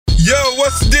Yo,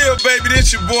 what's the deal, baby?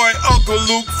 This your boy, Uncle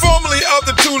Luke, formerly of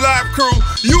the Two Live Crew.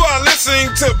 You are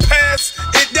listening to Pass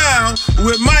It Down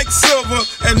with Mike Silver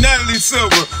and Natalie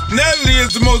Silver. Natalie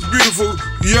is the most beautiful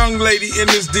young lady in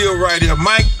this deal right here.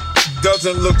 Mike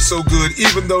doesn't look so good,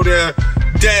 even though they're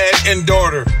dad and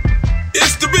daughter.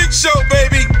 It's the big show,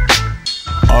 baby.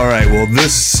 All right, well,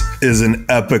 this is an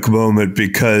epic moment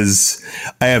because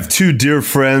I have two dear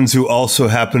friends who also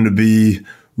happen to be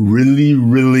really,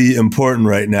 really important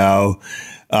right now,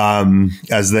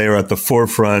 as they are at the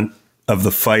forefront of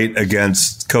the fight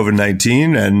against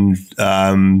COVID-19 and,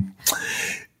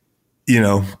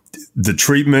 the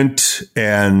treatment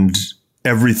and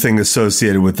everything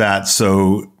associated with that.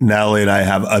 So Natalie and I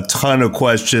have a ton of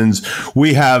questions.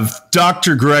 We have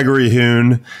Dr. Gregory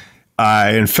Hoon,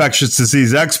 infectious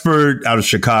disease expert out of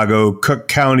Chicago, Cook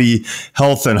County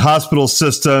Health and Hospital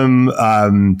System,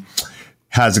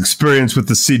 has experience with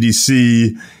the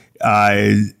CDC,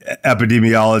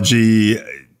 epidemiology,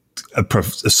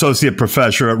 associate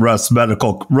professor at Rush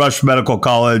Medical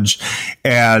College,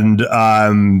 and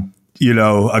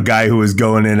a guy who is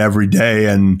going in every day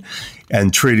and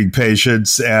treating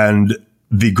patients, and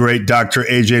the great Dr.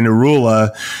 AJ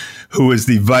Narula, who is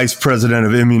the vice president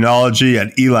of immunology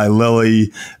at Eli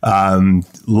Lilly, a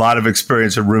lot of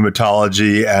experience in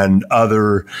rheumatology and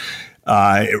other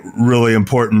really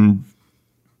important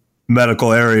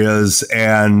medical areas.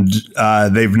 And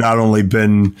they've not only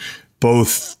been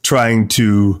both trying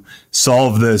to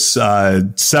solve this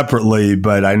separately,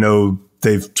 but I know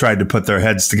they've tried to put their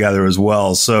heads together as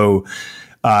well. So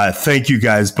thank you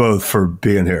guys both for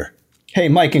being here. Hey,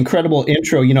 Mike, incredible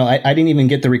intro. I didn't even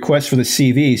get the request for the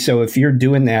CV. So if you're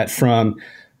doing that from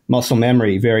muscle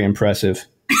memory, very impressive.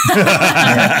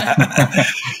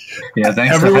 Yeah,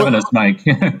 thanks for having us, Mike.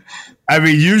 I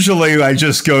mean, usually I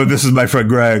just go, this is my friend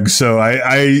Greg. So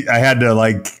I had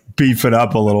to beef it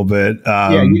up a little bit.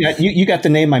 You got the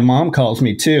name my mom calls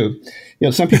me too.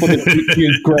 Some people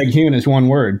use Greg Hoon as one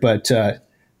word, but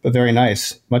very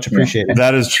nice. Much appreciated.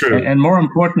 Yeah, that is true. And more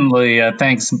importantly,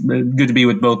 thanks. Good to be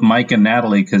with both Mike and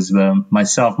Natalie, because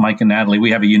myself, Mike and Natalie, we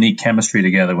have a unique chemistry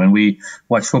together. When we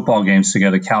watch football games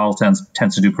together, Cal tends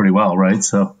to do pretty well, right?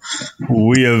 So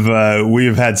we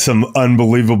have had some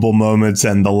unbelievable moments,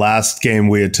 and the last game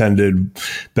we attended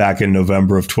back in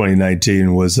November of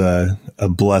 2019 was a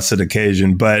blessed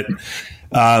occasion. But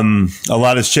a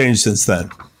lot has changed since then.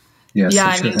 Yes,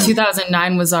 yeah,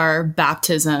 2009 was our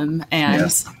baptism,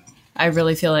 and I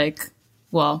really feel like,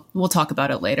 well, we'll talk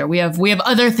about it later. We have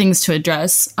other things to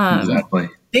address. Exactly.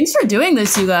 Thanks for doing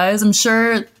this, you guys. I'm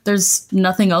sure there's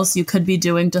nothing else you could be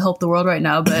doing to help the world right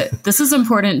now, but this is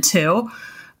important too.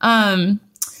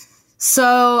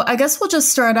 So I guess we'll just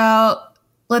start out.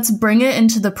 Let's bring it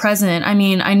into the present. I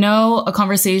mean, I know a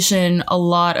conversation a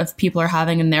lot of people are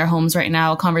having in their homes right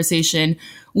now, a conversation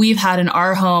we've had in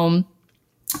our home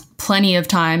plenty of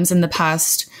times in the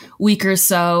past week or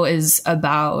so is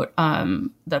about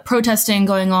the protesting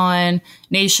going on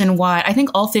nationwide. I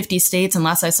think all 50 states,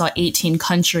 unless I saw 18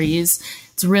 countries.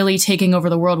 It's really taking over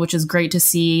the world, which is great to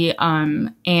see.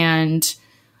 And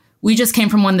we just came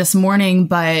from one this morning,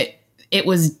 but it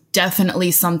was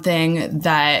definitely something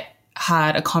that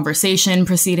had a conversation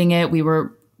preceding it. We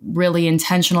were really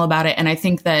intentional about it. And I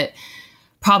think that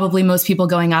probably most people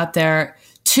going out there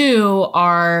too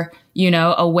are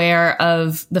aware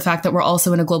of the fact that we're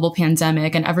also in a global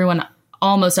pandemic, and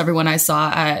almost everyone I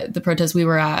saw at the protest we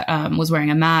were at was wearing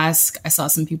a mask. I saw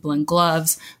some people in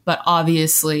gloves, but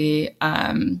obviously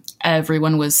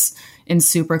everyone was in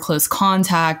super close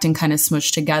contact and kind of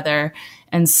smushed together.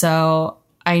 And so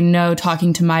I know,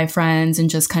 talking to my friends and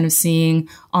just kind of seeing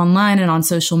online and on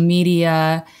social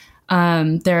media,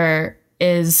 there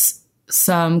is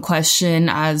some question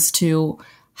as to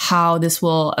how this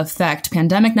will affect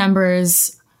pandemic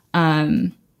numbers.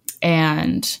 And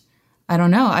I don't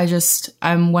know.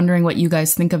 I'm wondering what you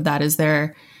guys think of that. Is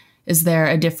there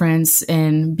a difference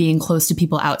in being close to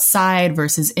people outside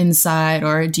versus inside,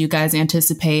 or do you guys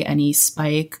anticipate any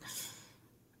spike?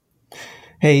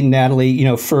 Hey,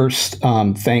 Natalie, first,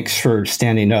 thanks for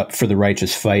standing up for the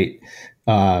righteous fight.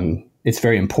 It's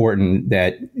very important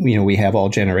that, we have all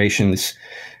generations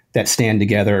that stand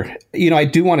together. I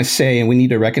do want to say, and we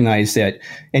need to recognize that,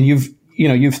 and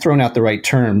you've thrown out the right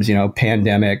terms,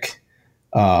 pandemic,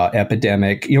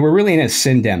 epidemic, we're really in a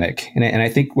syndemic. And I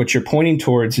think what you're pointing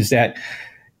towards is that,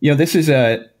 this is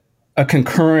a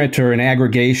concurrent or an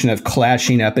aggregation of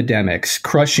clashing epidemics,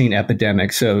 crushing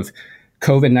epidemics of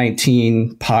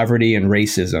COVID-19, poverty, and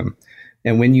racism.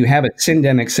 And when you have a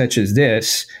syndemic such as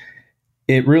this,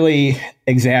 it really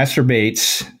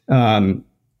exacerbates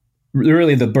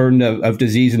really the burden of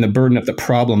disease and the burden of the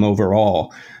problem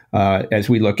overall. as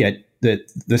we look at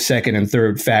the second and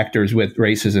third factors with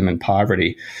racism and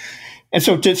poverty. And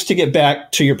so just to get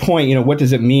back to your point, what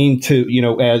does it mean to,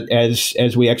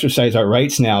 as we exercise our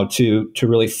rights now to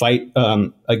really fight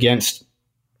against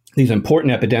these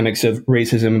important epidemics of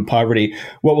racism and poverty?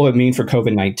 What will it mean for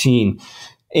COVID-19?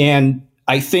 And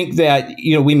I think that,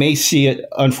 we may see it,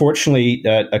 unfortunately,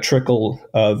 a trickle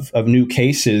of new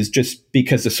cases just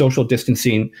because the social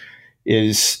distancing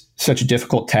is such a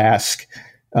difficult task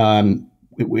in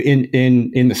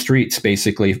the streets,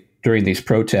 basically, during these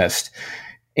protests.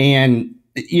 And,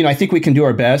 I think we can do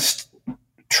our best,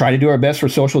 try to do our best for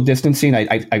social distancing.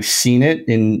 I've seen it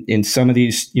in some of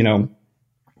these,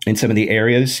 in some of the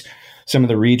areas, some of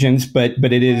the regions, but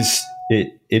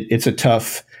it's a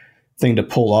tough thing to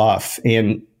pull off.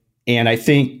 And I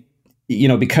think,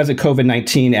 because of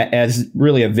COVID-19 as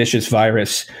really a vicious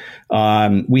virus,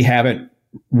 we don't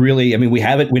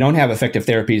have effective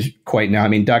therapies quite now. I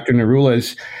mean, Dr.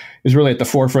 Narula is really at the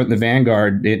forefront in the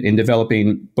vanguard in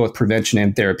developing both prevention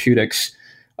and therapeutics.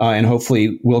 And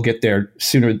hopefully we'll get there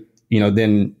sooner,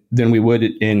 than we would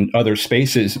in other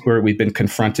spaces where we've been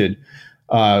confronted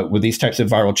with these types of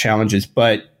viral challenges.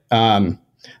 But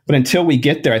until we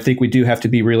get there, I think we do have to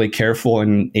be really careful.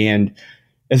 And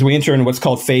as we enter into what's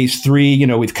called phase 3,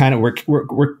 we've kind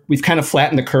of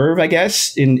flattened the curve, I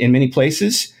guess, in many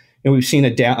places. We've seen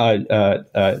a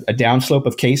downslope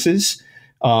of cases,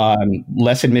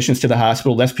 less admissions to the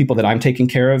hospital, less people that I'm taking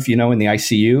care of, in the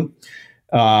ICU.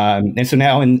 And so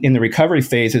now in the recovery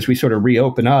phase, as we sort of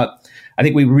reopen up, I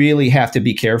think we really have to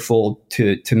be careful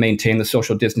to maintain the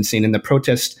social distancing, and the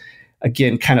protests,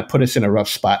 again, kind of put us in a rough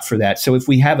spot for that. So if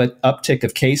we have an uptick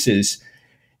of cases,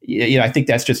 I think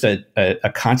that's just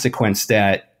a consequence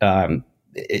that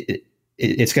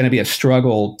it's going to be a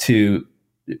struggle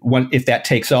if that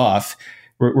takes off,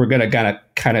 we're going to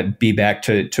kind of be back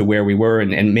to where we were.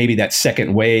 And maybe that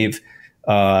second wave,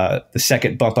 the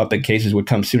second bump up in cases would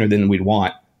come sooner than we'd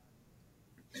want.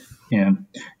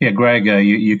 Yeah, Greg,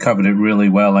 you covered it really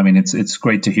well. I mean, it's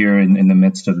great to hear in the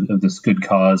midst of this good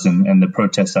cause and the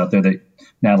protests out there that,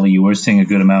 Natalie, you were seeing a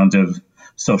good amount of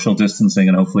social distancing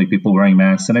and hopefully people wearing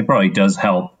masks. And it probably does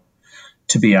help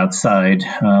to be outside.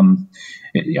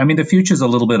 The future is a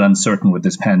little bit uncertain with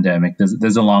this pandemic.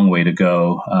 There's a long way to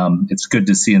go. It's good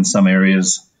to see in some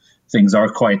areas things are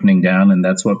quietening down, and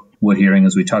that's what we're hearing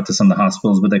as we talk to some of the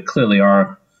hospitals. But there clearly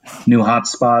are new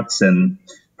hotspots, and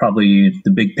probably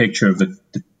the big picture of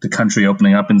the country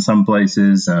opening up in some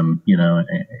places, and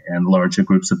larger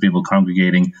groups of people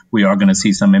congregating, we are going to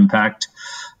see some impact.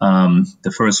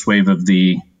 The first wave of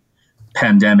the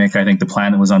pandemic, I think the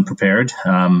planet was unprepared.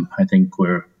 I think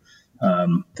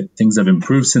things have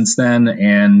improved since then,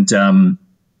 and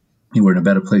we're in a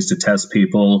better place to test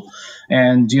people.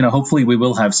 And, hopefully we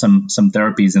will have some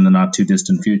therapies in the not too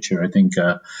distant future. I think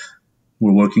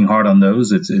we're working hard on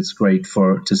those. It's great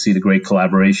to see the great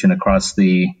collaboration across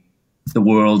the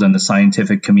world and the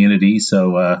scientific community.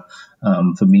 So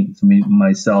for me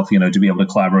myself, to be able to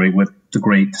collaborate with the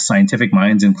great scientific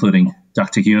minds, including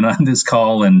Dr. Yuna on this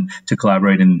call, and to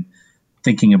collaborate in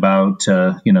thinking about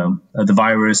the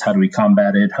virus, how do we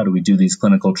combat it, how do we do these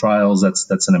clinical trials?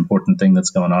 That's an important thing that's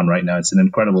going on right now. It's an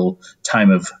incredible time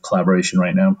of collaboration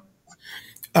right now.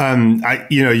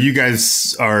 You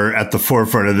guys are at the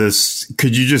forefront of this.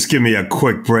 Could you just give me a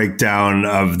quick breakdown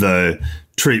of the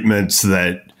treatments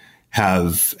that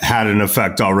have had an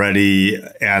effect already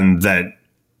and that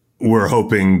we're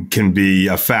hoping can be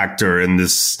a factor in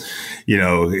this,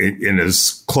 in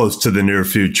as close to the near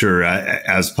future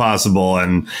as possible?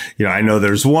 And, I know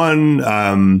there's one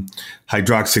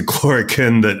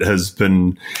hydroxychloroquine that has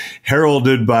been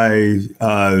heralded by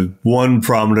one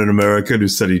prominent American who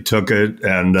said he took it.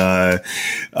 And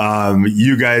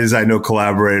you guys, I know,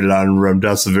 collaborated on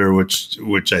remdesivir,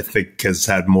 which I think has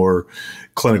had more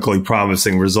clinically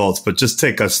promising results. But just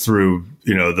take us through,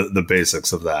 the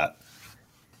basics of that.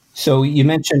 So you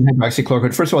mentioned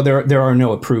hydroxychloroquine. First of all, there are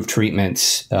no approved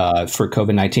treatments for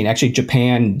COVID-19. Actually,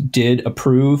 Japan did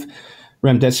approve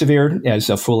remdesivir as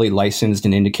a fully licensed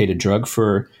and indicated drug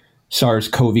for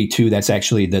SARS-CoV-2. That's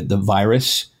actually the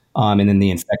virus, and then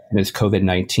the infection is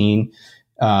COVID-19.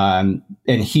 And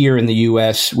here in the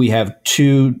U.S., we have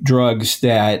 2 drugs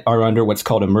that are under what's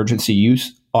called emergency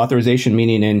use authorization,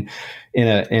 meaning in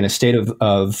a state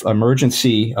of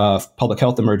emergency, public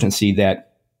health emergency, that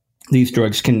these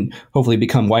drugs can hopefully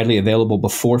become widely available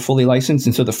before fully licensed.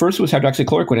 And so the first was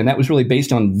hydroxychloroquine, and that was really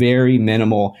based on very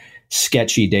minimal,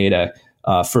 sketchy data,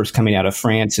 first coming out of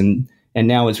France. And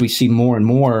now as we see more and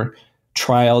more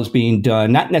trials being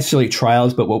done, not necessarily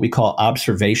trials, but what we call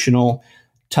observational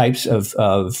types of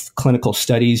clinical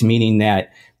studies, meaning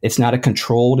that it's not a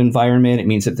controlled environment. It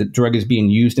means that the drug is being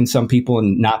used in some people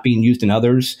and not being used in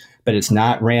others, but it's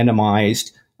not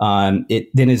randomized. It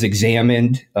then is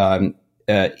examined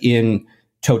in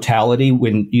totality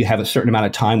when you have a certain amount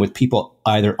of time with people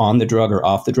either on the drug or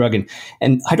off the drug.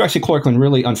 And hydroxychloroquine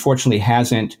really, unfortunately,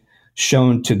 hasn't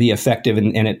shown to be effective.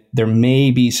 And there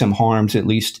may be some harms, at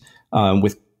least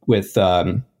with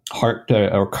heart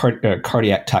or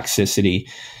cardiac toxicity.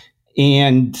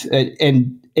 And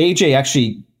AJ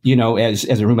actually, as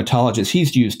a rheumatologist,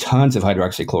 he's used tons of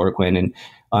hydroxychloroquine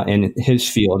in his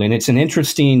field. And it's an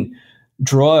interesting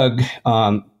drug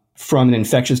from an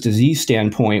infectious disease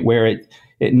standpoint, where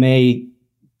it may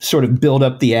sort of build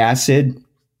up the acid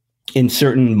in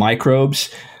certain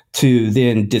microbes to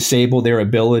then disable their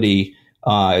ability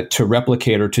to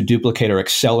replicate or to duplicate or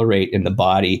accelerate in the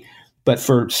body. But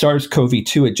for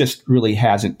SARS-CoV-2, it just really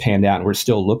hasn't panned out, and we're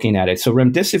still looking at it. So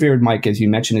remdesivir, Mike, as you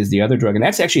mentioned, is the other drug, and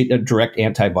that's actually a direct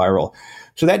antiviral.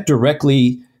 So that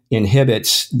directly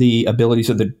inhibits the abilities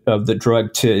of the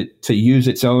drug to use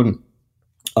its own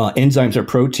enzymes or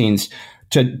proteins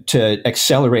to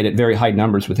accelerate at very high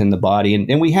numbers within the body.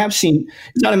 And we have seen,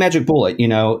 it's not a magic bullet,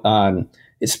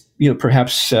 it's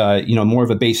perhaps more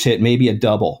of a base hit, maybe a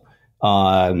double.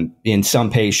 In some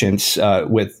patients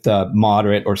with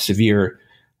moderate or severe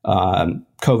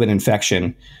COVID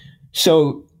infection.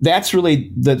 So that's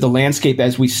really the landscape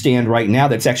as we stand right now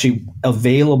that's actually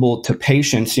available to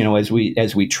patients, as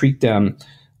we treat them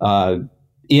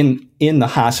in the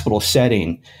hospital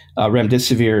setting.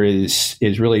 Remdesivir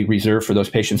is really reserved for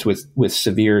those patients with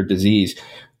severe disease.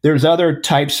 There's other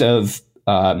types of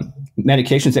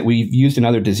medications that we've used in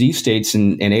other disease states,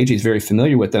 and AJ is very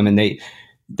familiar with them, and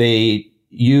they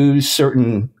use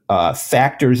certain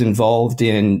factors involved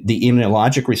in the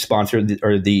immunologic response or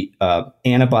the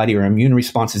antibody or immune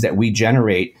responses that we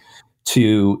generate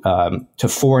to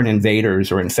foreign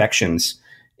invaders or infections,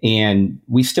 and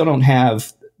we still don't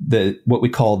have what we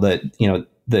call the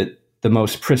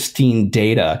most pristine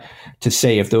data to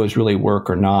say if those really work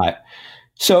or not.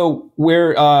 So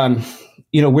we're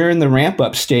in the ramp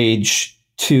up stage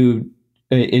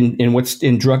in what's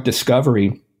in drug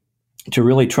discovery, to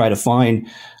really try to find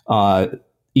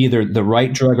either the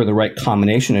right drug or the right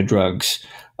combination of drugs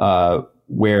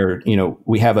where,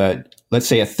 we have let's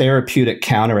say a therapeutic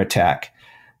counterattack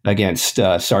against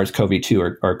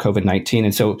SARS-CoV-2 or COVID-19.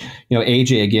 And so,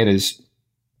 AJ again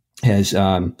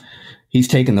he's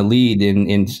taken the lead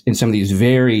in some of these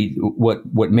very,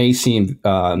 what may seem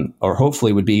or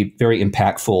hopefully would be very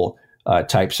impactful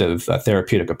types of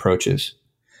therapeutic approaches.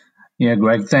 Yeah,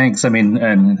 Greg, thanks.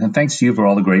 And thanks to you for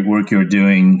all the great work you're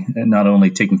doing, not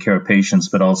only taking care of patients,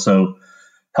 but also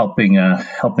helping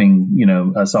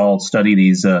us all study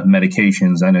these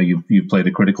medications. I know you played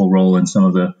a critical role in some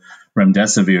of the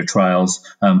remdesivir trials.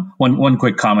 One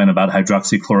quick comment about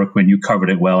hydroxychloroquine. You covered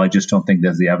it well. I just don't think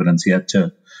there's the evidence yet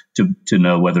to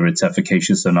know whether it's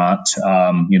efficacious or not.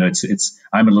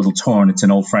 I'm a little torn. It's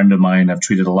an old friend of mine. I've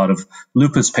treated a lot of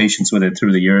lupus patients with it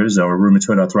through the years, or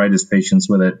rheumatoid arthritis patients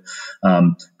with it.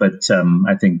 But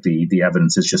I think the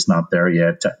evidence is just not there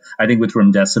yet. I think with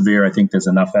remdesivir, I think there's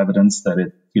enough evidence that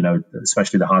it,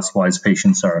 especially the hospitalized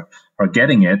patients are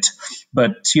getting it.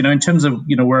 But, in terms of,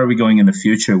 where are we going in the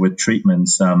future with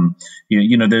treatments?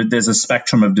 There's a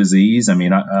spectrum of disease. A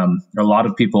lot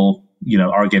of people,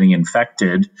 are getting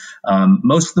infected.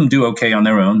 Most of them do okay on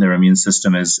their own. Their immune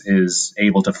system is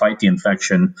able to fight the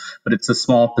infection, but it's a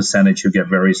small percentage who get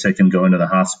very sick and go into the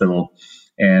hospital.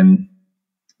 And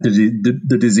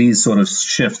the disease sort of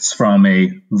shifts from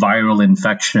a viral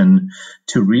infection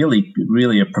to really,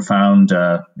 really a profound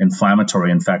inflammatory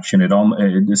infection.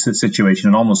 This situation,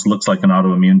 it almost looks like an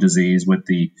autoimmune disease with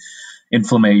the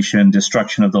inflammation,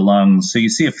 destruction of the lungs. So you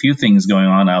see a few things going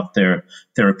on out there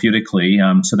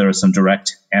therapeutically. So there are some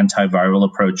direct antiviral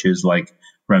approaches like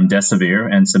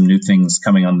remdesivir and some new things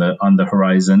coming on the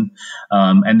horizon.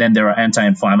 And then there are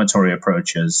anti-inflammatory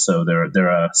approaches. So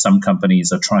there are some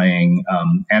companies are trying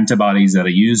antibodies that are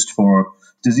used for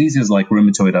diseases like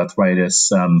rheumatoid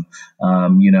arthritis, and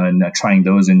trying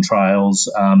those in trials.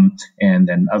 And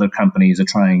then other companies are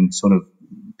trying sort of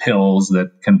pills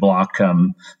that can block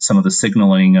some of the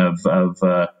signaling of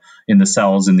in the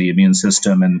cells in the immune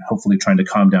system, and hopefully trying to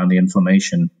calm down the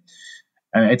inflammation.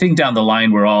 I think down the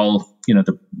line we're all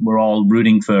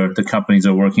rooting for the companies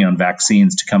that are working on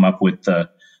vaccines to come up with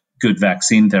good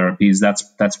vaccine therapies.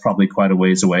 That's probably quite a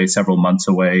ways away, several months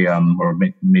away, or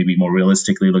maybe more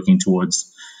realistically looking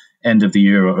towards end of the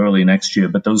year or early next year.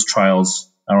 But those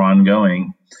trials are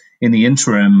ongoing. In the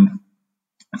interim,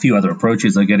 a few other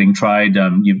approaches are getting tried.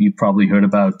 You've probably heard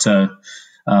about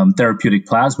therapeutic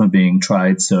plasma being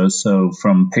tried. So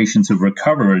from patients who've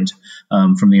recovered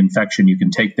from the infection, you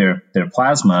can take their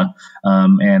plasma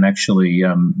and actually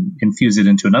infuse it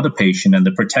into another patient, and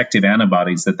the protective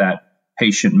antibodies that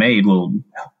patient made will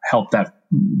help that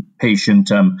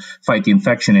patient fight the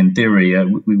infection. In theory,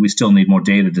 we still need more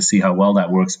data to see how well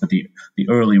that works, but the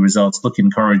early results look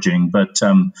encouraging. But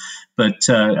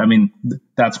I mean,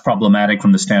 that's problematic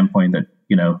from the standpoint that,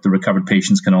 the recovered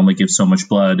patients can only give so much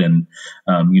blood, and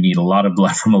you need a lot of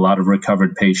blood from a lot of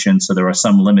recovered patients. So there are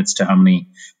some limits to how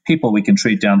many people we can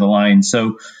treat down the line.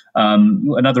 So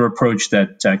another approach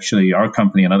that actually our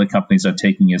company and other companies are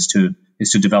taking is to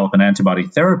develop an antibody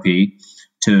therapy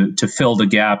to fill the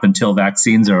gap until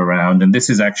vaccines are around. And this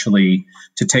is actually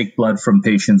to take blood from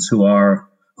patients who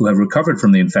have recovered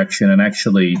from the infection and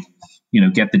actually,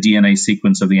 get the DNA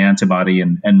sequence of the antibody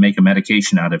and make a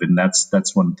medication out of it. And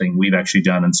that's one thing we've actually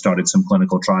done and started some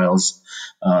clinical trials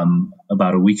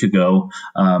about a week ago.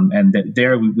 And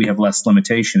there we have less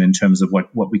limitation in terms of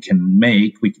what we can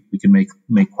make. We can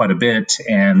make quite a bit.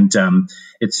 And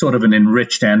it's sort of an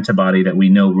enriched antibody that we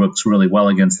know works really well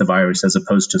against the virus, as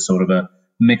opposed to sort of a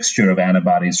mixture of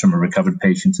antibodies from a recovered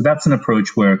patient. So that's an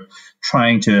approach where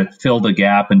trying to fill the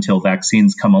gap until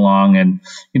vaccines come along, and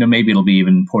maybe it'll be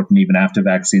even important even after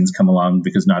vaccines come along,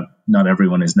 because not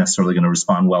everyone is necessarily going to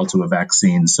respond well to a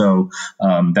vaccine. So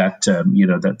that's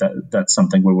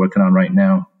something we're working on right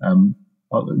now.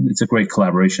 It's a great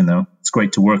collaboration, though. It's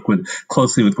great to work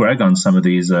closely with Greg on some of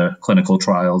these clinical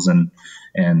trials and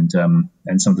some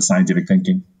of the scientific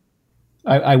thinking.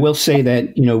 I will say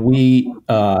that, we,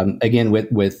 again,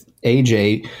 with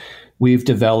AJ, we've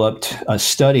developed a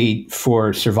study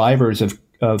for survivors of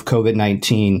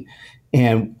COVID-19.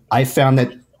 And I found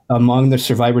that among the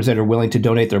survivors that are willing to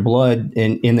donate their blood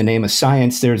in the name of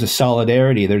science, there's a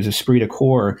solidarity, there's a esprit de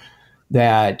corps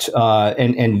that,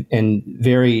 and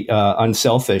very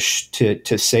unselfish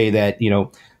to say that,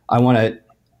 I want to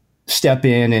step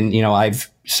in and, I've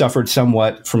suffered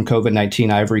somewhat from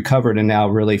COVID-19. I've recovered, and now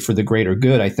really for the greater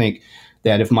good. I think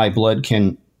that if my blood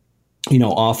can,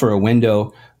 offer a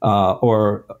window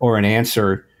or an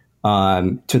answer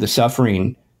to the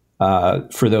suffering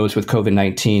for those with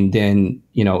COVID-19, then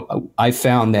I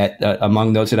found that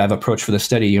among those that I've approached for the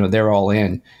study, they're all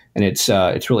in, and it's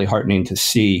really heartening to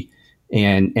see.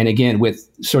 And again, with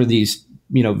sort of these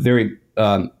very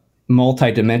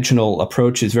multidimensional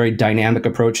approaches, very dynamic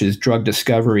approaches, drug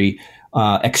discovery,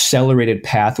 accelerated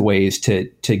pathways to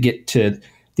get to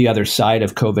the other side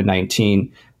of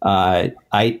COVID-19.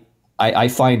 I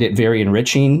find it very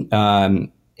enriching, and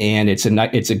it's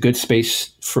a good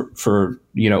space for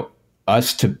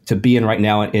us to be in right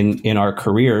now in our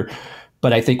career.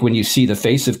 But I think when you see the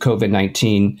face of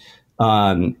COVID-19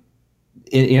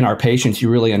 in our patients, you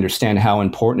really understand how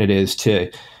important it is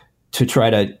to try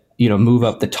to move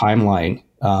up the timeline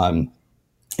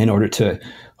in order to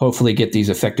hopefully get these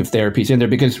effective therapies in there.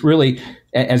 Because really,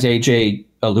 as AJ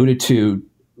alluded to,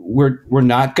 we're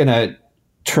not going to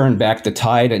turn back the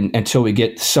tide until we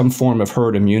get some form of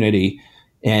herd immunity.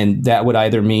 And that would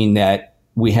either mean that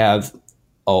we have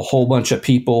a whole bunch of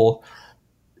people.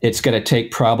 It's going to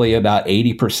take probably about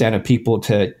 80% of people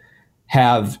to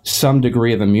have some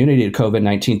degree of immunity to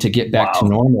COVID-19 to get back to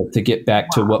normal, to get back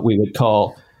to what we would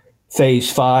call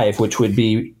phase 5, which would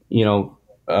be,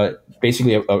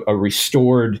 basically a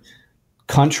restored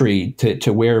country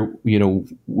to where,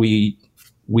 we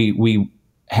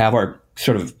have our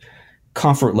sort of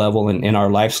comfort level in our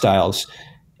lifestyles.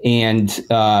 And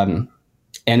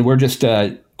we're just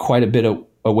quite a bit of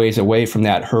a ways away from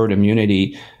that herd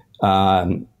immunity,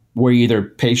 where either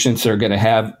patients are going to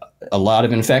have a lot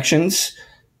of infections,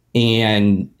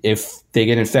 and if they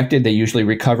get infected, they usually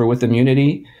recover with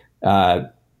immunity.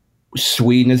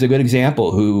 Sweden is a good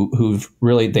example, who've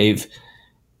really they've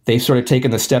sort of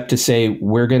taken the step to say,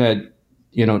 we're going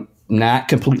to not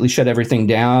completely shut everything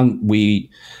down. We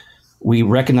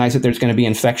recognize that there's going to be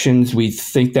infections. We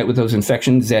think that with those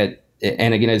infections that,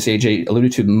 and again, as AJ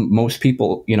alluded to, most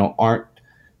people aren't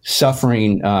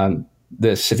suffering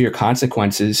the severe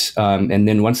consequences, and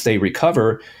then once they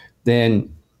recover,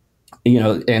 then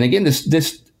and again,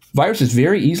 this virus is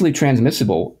very easily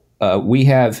transmissible. We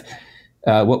have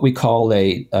what we call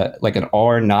like an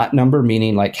R naught number,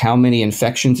 meaning like how many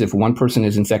infections, if one person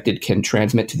is infected, can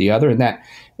transmit to the other.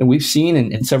 And we've seen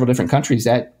in several different countries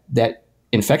that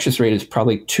infectious rate is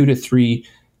probably 2 to 3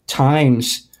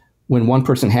 times when one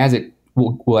person has it,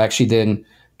 will actually then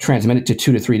transmit it to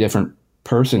 2 to 3 different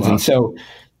persons. Wow. And so,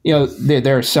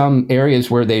 there are some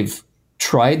areas where they've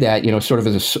tried that, sort of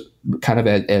as a kind of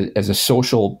as a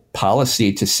social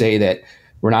policy to say that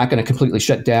we're not going to completely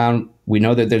shut down. We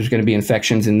know that there's going to be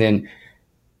infections, and then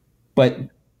But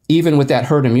even with that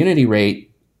herd immunity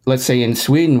rate, let's say in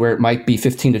Sweden, where it might be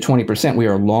 15 to 20%, we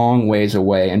are a long ways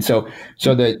away. And so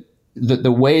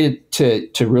the way to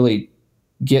really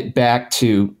get back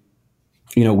to,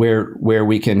 where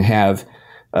we can have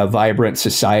a vibrant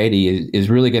society is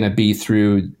really going to be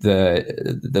through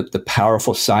the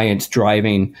powerful science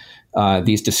driving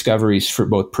these discoveries for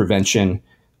both prevention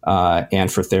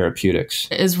and for therapeutics.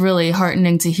 It is really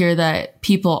heartening to hear that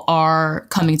people are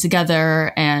coming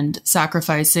together and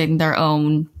sacrificing their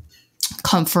own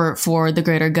comfort for the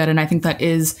greater good. And I think that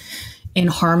is in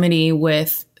harmony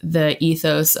with the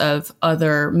ethos of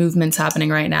other movements happening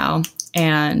right now.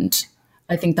 And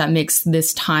I think that makes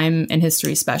this time in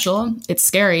history special. It's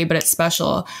scary, but it's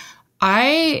special.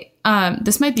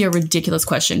 This might be a ridiculous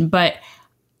question, but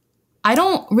I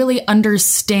don't really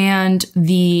understand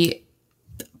the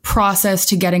process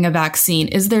to getting a vaccine.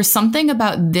 Is there something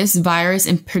about this virus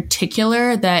in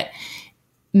particular that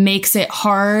makes it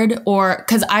hard? Or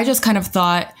because I just kind of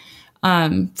thought,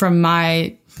 from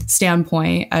my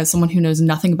standpoint as someone who knows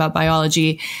nothing about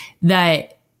biology,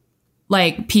 that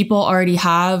like people already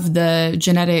have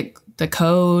the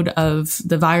code of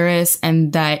the virus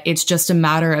and that it's just a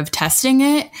matter of testing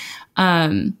it.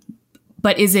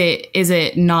 But is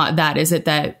it not that? Is it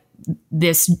that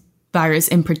this virus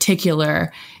in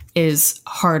particular is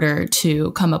harder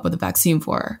to come up with a vaccine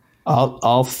for?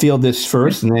 I'll field this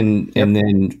first and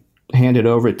then hand it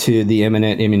over to the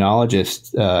eminent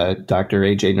immunologist, Dr.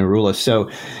 AJ Narula. So,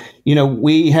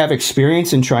 we have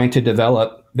experience in trying to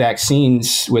develop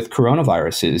vaccines with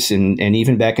coronaviruses, and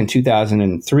even back in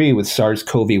 2003 with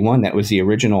SARS-CoV-1, that was the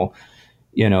original,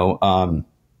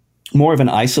 more of an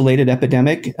isolated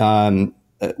epidemic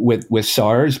with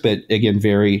SARS, but again,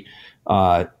 very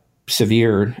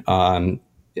severe,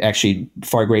 actually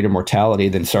far greater mortality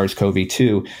than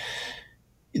SARS-CoV-2.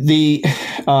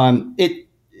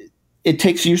 It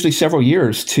takes usually several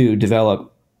years to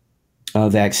develop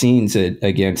vaccines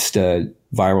against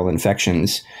viral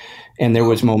infections. And there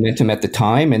was momentum at the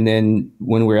time. And then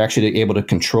when we were actually able to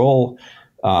control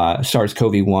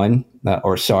SARS-CoV-1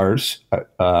 or SARS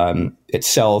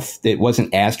itself, it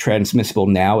wasn't as transmissible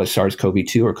now as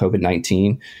SARS-CoV-2 or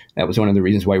COVID-19. That was one of the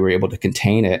reasons why we were able to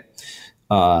contain it.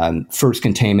 First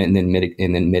containment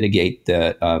and then mitigate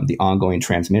the ongoing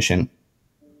transmission.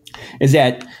 Is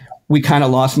that we kind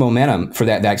of lost momentum for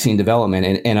that vaccine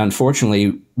development, and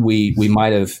unfortunately, we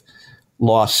might have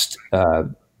lost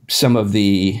some of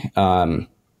the,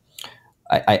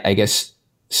 I guess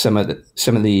some of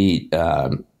the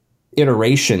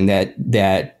iteration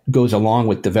that goes along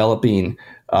with developing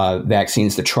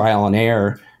vaccines, the trial and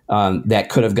error that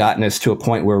could have gotten us to a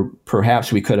point where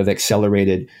perhaps we could have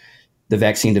accelerated the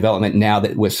vaccine development now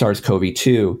that with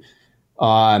SARS-CoV-2,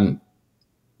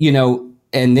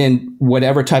 and then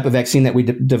whatever type of vaccine that we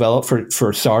developed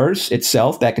for SARS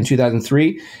itself back in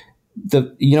 2003,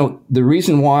 the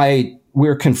reason why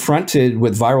we're confronted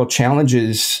with viral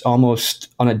challenges almost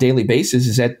on a daily basis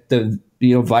is that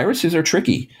viruses are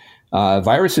tricky.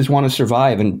 Viruses want to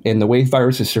survive, and the way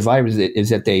viruses survive is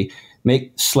that they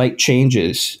make slight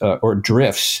changes or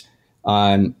drifts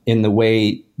in the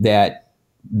way that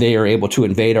they are able to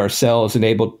invade our cells and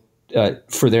able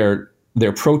for their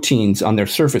proteins on their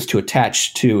surface to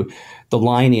attach to the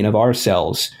lining of our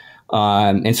cells.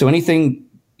 And so anything,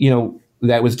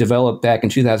 that was developed back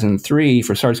in 2003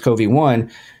 for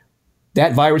SARS-CoV-1,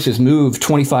 that virus has moved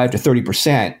 25 to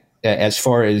 30% as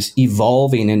far as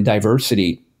evolving in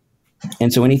diversity.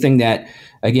 And so anything that,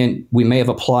 again, we may have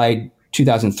applied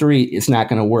 2003 is not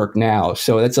going to work now.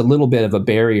 So that's a little bit of a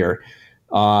barrier.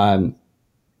 And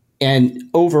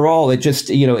overall, it just,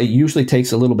 it usually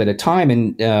takes a little bit of time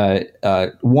and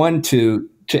to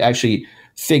actually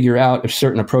figure out if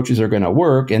certain approaches are going to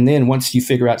work. And then once you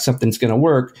figure out something's going to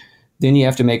work, then you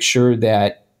have to make sure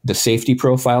that the safety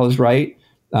profile is right.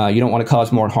 You don't want to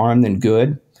cause more harm than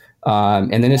good.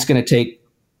 And then it's going to take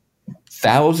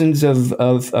thousands of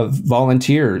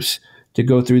volunteers to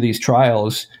go through these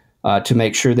trials to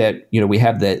make sure that, we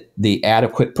have the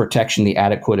adequate protection, the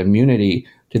adequate immunity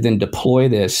to then deploy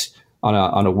this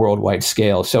on a worldwide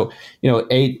scale. So,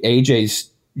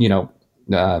 AJ's,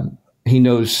 he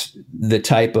knows the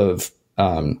type of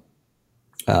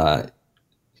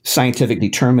scientific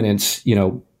determinants,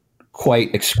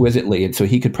 quite exquisitely. And so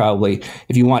he could probably,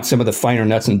 if you want some of the finer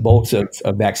nuts and bolts of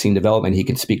vaccine development, he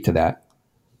can speak to that.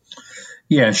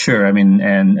 Yeah, sure. I mean,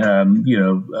 and,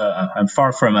 I'm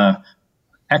far from a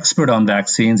expert on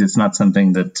vaccines. It's not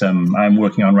something that I'm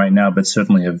working on right now, but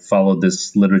certainly have followed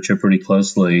this literature pretty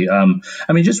closely.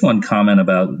 Just one comment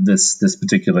about this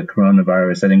particular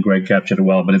coronavirus. I think Greg captured it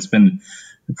well, but it's been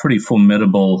pretty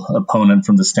formidable opponent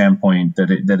from the standpoint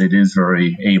that it is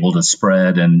very able to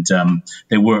spread. And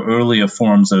there were earlier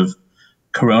forms of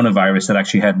coronavirus that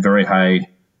actually had very high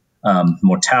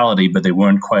mortality, but they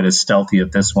weren't quite as stealthy as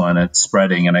this one at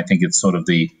spreading. And I think it's sort of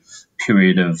the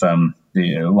period of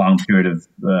the long period of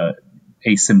long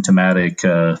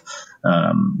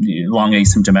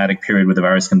asymptomatic period where the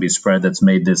virus can be spread that's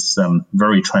made this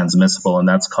very transmissible, and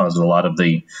that's caused a lot of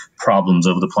the problems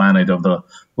over the planet over the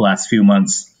last few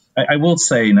months. I will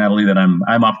say, Natalie, that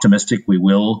I'm optimistic we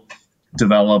will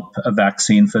develop a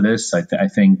vaccine for this. I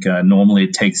think normally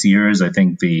it takes years. I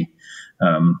think the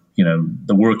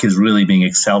work is really being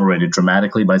accelerated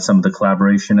dramatically by some of the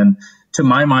collaboration, and to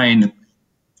my mind,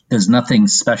 there's nothing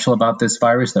special about this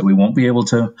virus that we won't be able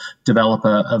to develop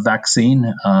a vaccine.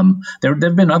 There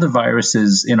have been other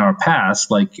viruses in our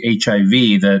past, like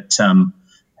HIV, that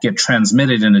get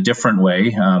transmitted in a different way,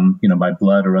 by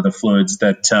blood or other fluids,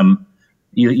 that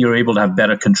you're able to have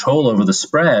better control over the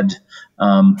spread,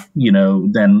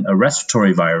 than a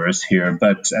respiratory virus here.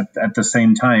 But at the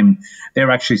same time,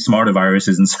 they're actually smarter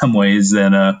viruses in some ways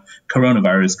than a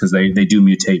coronavirus, because they do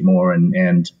mutate more.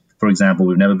 And for example,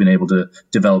 we've never been able to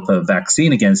develop a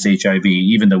vaccine against HIV,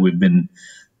 even though we've been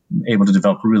able to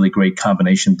develop really great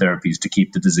combination therapies to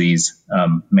keep the disease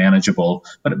manageable.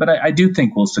 But I do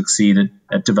think we'll succeed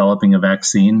at developing a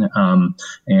vaccine. I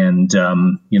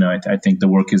think the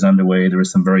work is underway. There are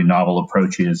some very novel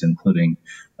approaches, including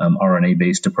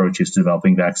RNA-based approaches to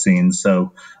developing vaccines.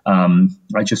 So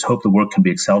I just hope the work can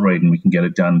be accelerated and we can get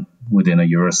it done within a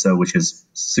year or so, which is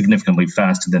significantly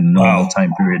faster than the normal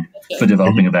time period for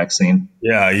developing a vaccine.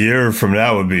 Yeah, a year from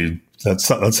now would be, that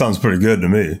sounds pretty good to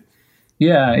me.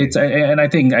 Yeah, I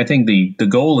think the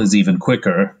goal is even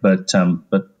quicker, but wow.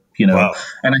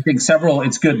 And I think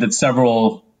it's good that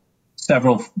several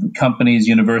companies,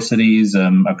 universities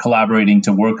are collaborating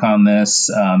to work on this.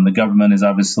 The government has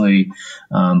obviously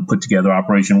put together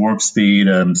Operation Warp Speed,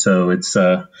 so it's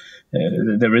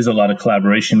there is a lot of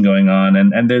collaboration going on,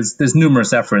 and there's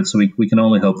numerous efforts. So we can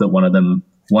only hope that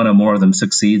one or more of them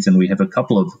succeeds, and we have a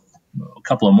couple of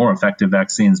more effective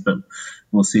vaccines. But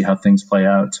we'll see how things play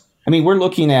out. I mean, we're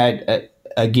looking at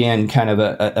again kind of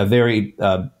a very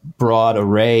broad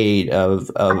array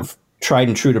of tried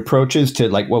and true approaches to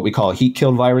like what we call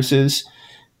heat-killed viruses,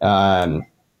 sort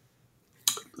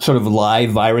of live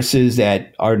viruses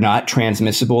that are not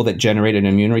transmissible that generate an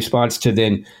immune response, to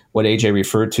then what AJ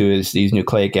referred to as these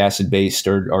nucleic acid-based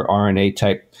or RNA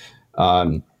type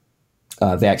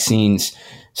vaccines.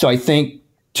 So I think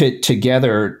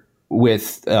together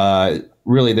with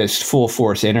really this full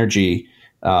force energy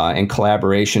and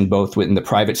collaboration, both within the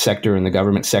private sector and the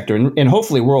government sector, and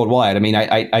hopefully worldwide. I mean,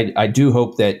 I do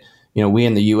hope that, we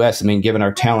in the U.S., I mean, given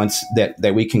our talents,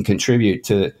 that we can contribute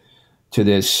to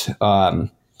this,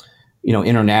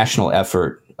 international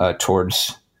effort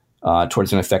towards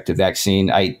an effective vaccine.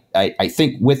 I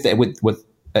think with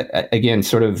again,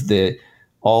 sort of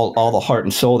all the heart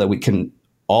and soul that we can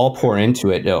all pour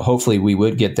into it, hopefully we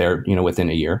would get there,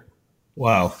 within a year.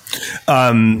 Wow.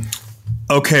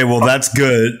 Okay, well, that's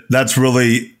good. That's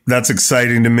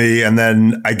exciting to me. And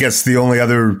then I guess the only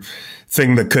other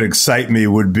thing that could excite me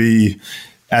would be,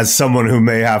 as someone who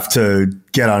may have to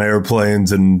get on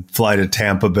airplanes and fly to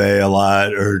Tampa Bay a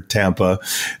lot, or Tampa,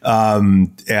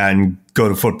 and go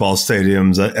to football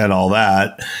stadiums and all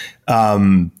that.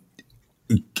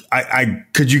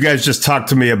 Could you guys just talk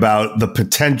to me about the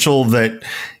potential that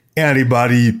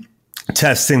antibody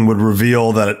testing would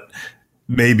reveal that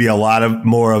maybe a lot of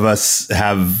more of us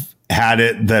have had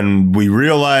it than we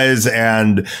realize?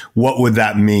 And what would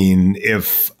that mean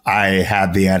if I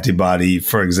had the antibody,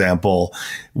 for example?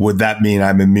 Would that mean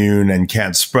I'm immune and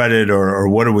can't spread it? Or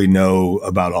what do we know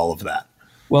about all of that?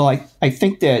 Well, I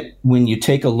think that when you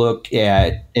take a look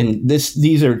at, and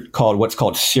these are what's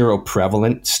called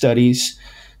seroprevalent studies.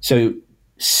 So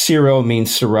sero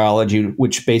means serology,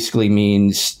 which basically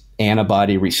means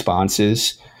antibody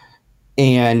responses.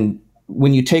 And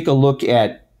when you take a look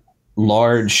at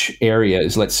large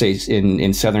areas, let's say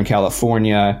in Southern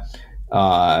California,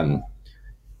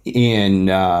 in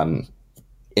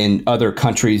other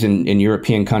countries, in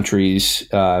European countries,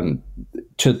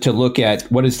 to look at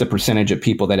what is the percentage of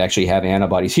people that actually have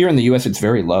antibodies. Here in the U.S., it's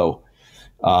very low.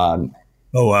 Oh,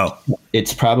 wow.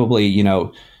 It's probably,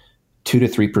 2 to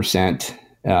 3%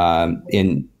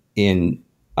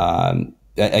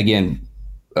 again,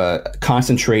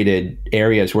 concentrated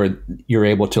areas where you're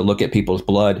able to look at people's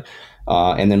blood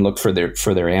and then look for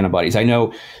their antibodies. I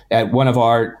know at one of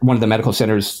the medical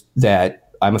centers that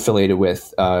I'm affiliated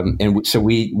with, and so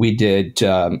we did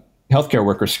healthcare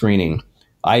worker screening.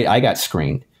 I got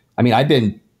screened. I mean, I've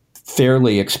been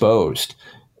fairly exposed.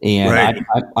 And Right.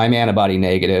 I'm antibody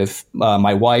negative.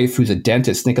 My wife, who's a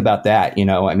dentist, think about that.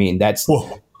 I mean, that's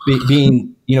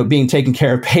being taken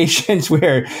care of patients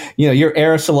where, you're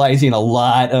aerosolizing a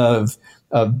lot of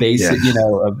basic,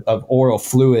 of oral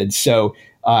fluids. So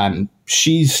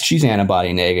she's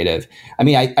antibody negative. I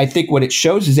mean, I think what it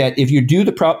shows is that if you do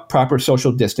the proper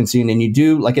social distancing and you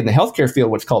do, like in the healthcare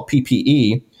field, what's called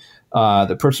PPE,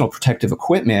 the personal protective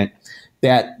equipment,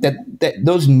 that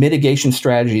those mitigation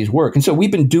strategies work. And so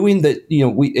we've been doing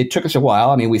it took us a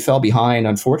while. I mean, we fell behind,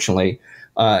 unfortunately,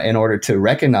 in order to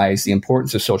recognize the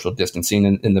importance of social distancing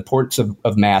and the importance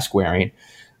of mask wearing.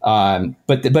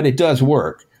 But it does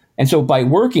work. And so by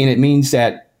working, it means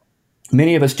that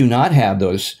many of us do not have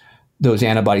those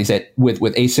antibodies that with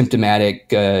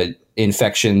asymptomatic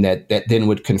infection that then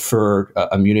would confer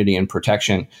immunity and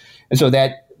protection. And so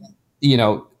that,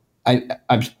 I'm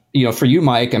for you,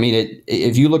 Mike, I mean,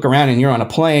 if you look around and you're on a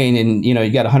plane and,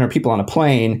 you got 100 people on a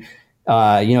plane,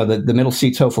 the middle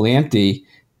seat's hopefully empty.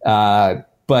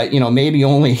 But, maybe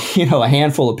only, a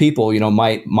handful of people,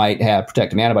 might have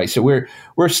protective antibodies. So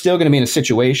we're still going to be in a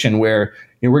situation where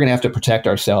we're going to have to protect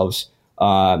ourselves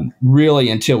really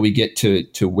until we get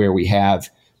to where we have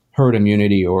herd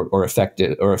immunity or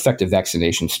effective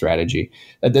vaccination strategy.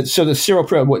 So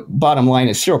the bottom line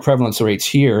is seroprevalence rates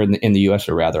here in the U.S.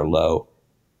 are rather low.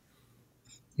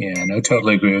 Yeah, no,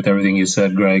 totally agree with everything you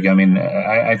said, Greg. I mean,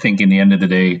 I think in the end of the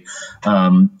day,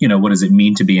 what does it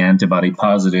mean to be antibody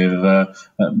positive?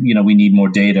 We need more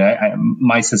data.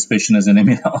 My suspicion as an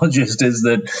immunologist is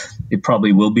that it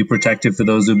probably will be protective for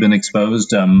those who've been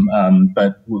exposed,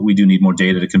 but we do need more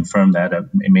data to confirm that.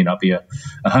 It may not be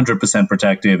 100%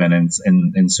 protective, and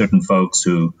in certain folks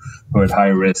who are at high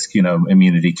risk,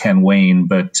 immunity can wane,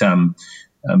 but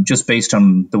just based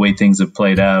on the way things have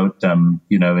played out, in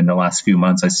the last few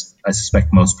months, I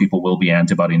suspect most people will be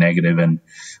antibody negative and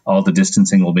all the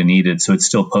distancing will be needed. So it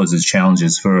still poses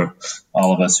challenges for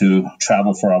all of us who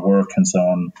travel for our work and so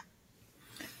on.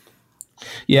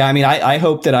 Yeah, I mean, I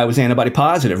hope that I was antibody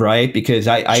positive, right? Because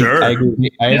I agree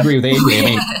with AJ. I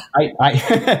mean,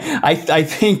 I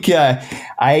think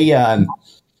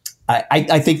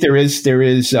I think there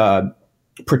is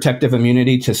protective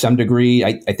immunity to some degree.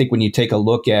 I think when you take a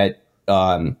look at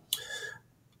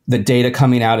the data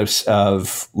coming out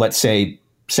of let's say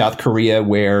South Korea,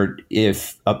 where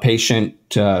if a patient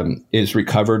is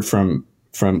recovered from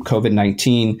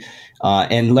COVID-19,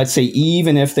 and let's say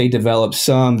even if they develop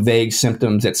some vague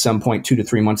symptoms at some point 2 to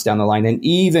 3 months down the line, and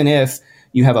even if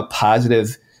you have a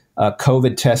positive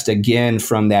COVID test again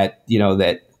from that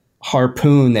that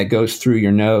harpoon that goes through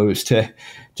your nose to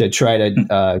try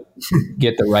to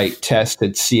get the right test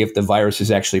to see if the virus is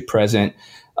actually present.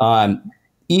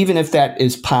 Even if that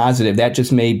is positive, that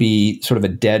just may be sort of a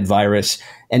dead virus.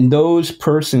 And those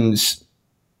persons,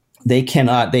 they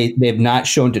have not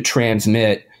shown to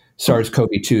transmit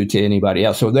SARS-CoV-2 to anybody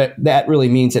else. So that really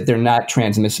means that they're not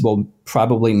transmissible,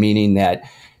 probably meaning that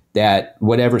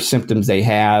whatever symptoms they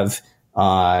have,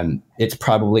 it's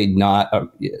probably not a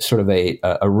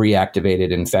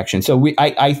reactivated infection. So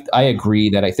I agree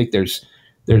that I think there's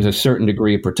a certain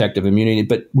degree of protective immunity,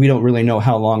 but we don't really know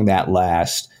how long that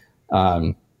lasts.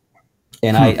 And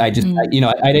I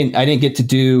didn't get to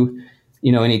do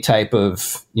any type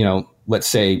of let's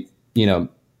say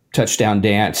touchdown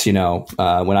dance when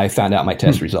I found out my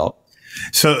test result.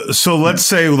 So let's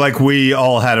say like we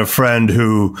all had a friend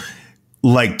who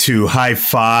like to high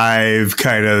five,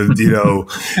 kind of, really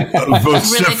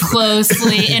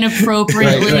closely,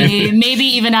 inappropriately, right. Maybe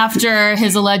even after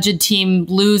his alleged team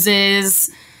loses.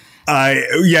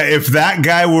 If that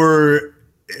guy were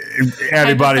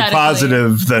antibody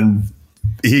positive, then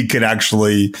he could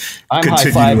actually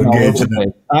continue to engage in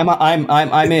it.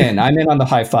 I'm in on the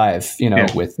high five.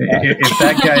 With if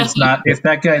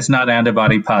that guy's not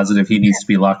antibody positive, he needs to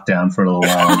be locked down for a little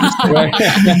while.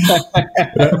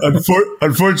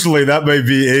 Unfortunately, that may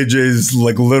be AJ's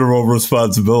literal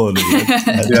responsibility.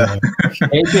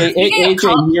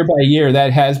 AJ, year by year,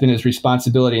 that has been his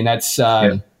responsibility, and that's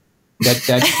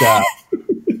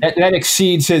that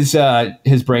exceeds his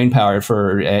brain power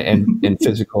and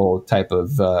physical type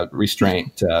of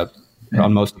restraint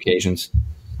on most occasions.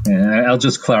 Yeah, I'll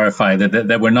just clarify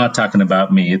that we're not talking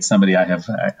about me. It's somebody I have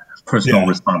personal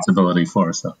responsibility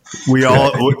for. So we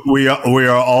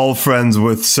are all friends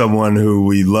with someone who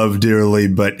we love dearly,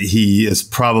 but he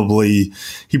probably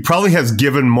has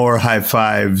given more high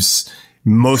fives,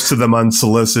 most of them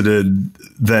unsolicited,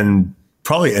 than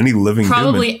probably any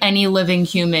living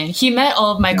human. He met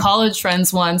all of my college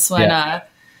friends once when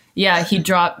he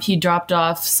dropped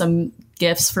off some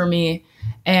gifts for me.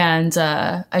 And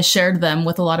I shared them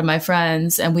with a lot of my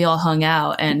friends, and we all hung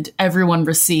out, and everyone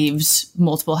received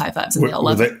multiple high fives. And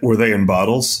were they in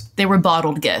bottles? They were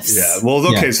bottled gifts. Yeah. Well,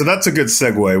 okay. Yeah. So that's a good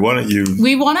segue. Why don't you?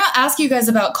 We want to ask you guys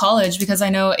about college, because I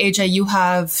know, AJ, you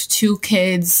have 2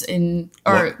 kids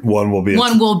one will be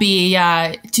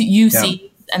to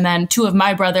UC, and then 2 of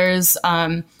my brothers.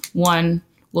 One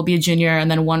will be a junior,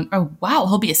 and then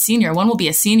he'll be a senior. One will be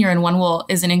a senior, and one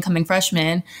is an incoming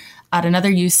freshman at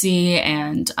another UC.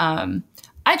 And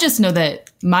I just know that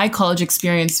my college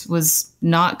experience was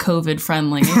not COVID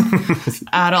friendly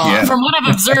at all. Yeah. From what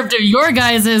I've observed of your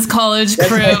guys' college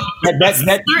crew, that's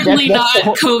certainly not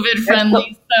COVID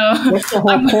friendly. That's the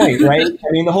whole point, right?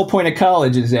 I mean, the whole point of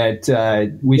college is that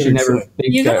we should never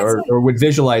think or would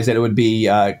visualize that it would be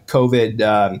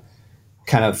COVID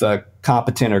kind of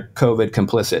competent or COVID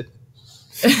complicit.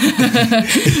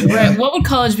 Right. What would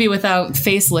college be without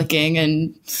face licking?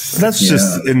 And that's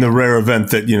just in the rare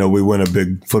event that, we win a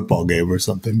big football game or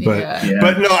something. But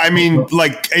but no, I mean,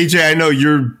 like, AJ, I know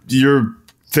you're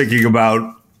thinking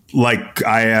about, like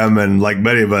I am, and like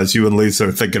many of us, you and Lisa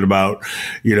are thinking about,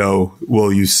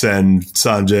 will you send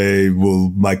Sanjay?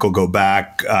 Will Michael go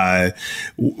back?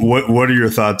 What are your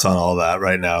thoughts on all that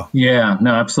right now? Yeah,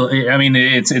 no, absolutely. I mean,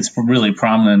 it's really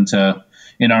prominent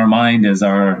in our mind as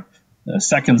our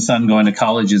second son going to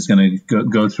college is going to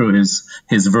go through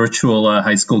his virtual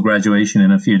high school graduation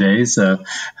in a few days, and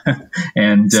but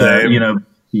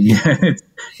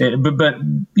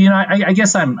I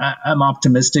guess I'm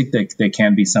optimistic that there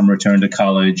can be some return to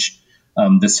college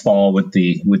this fall with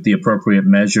the appropriate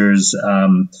measures.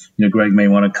 Greg may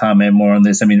want to comment more on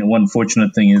this. I mean, one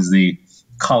fortunate thing is the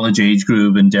college age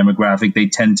group and demographic, they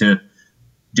tend to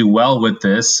do well with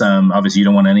this. Obviously, you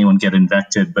don't want anyone get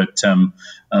infected, but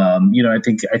I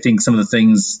think some of the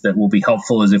things that will be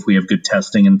helpful is if we have good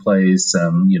testing in place,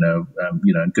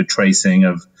 good tracing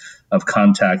of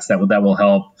contacts that will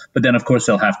help. But then, of course,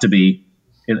 it'll have to be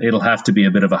a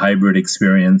bit of a hybrid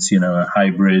experience, a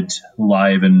hybrid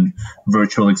live and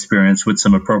virtual experience with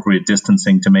some appropriate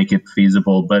distancing to make it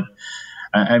feasible. But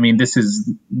I mean, this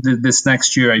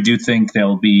next year, I do think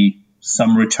there'll be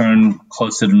some return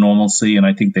closer to normalcy, and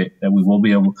I think that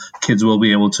kids will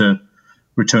be able to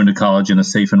return to college in a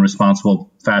safe and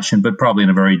responsible fashion, but probably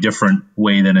in a very different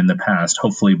way than in the past.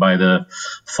 Hopefully by the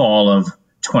fall of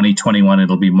 2021,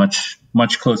 it'll be much,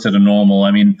 much closer to normal. I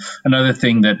mean, another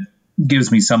thing that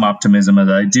gives me some optimism is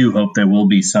that I do hope there will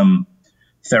be some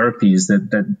therapies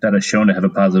that are shown to have a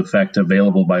positive effect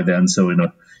available by then. So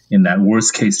in that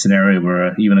worst case scenario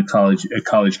where even a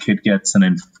college kid gets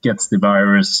the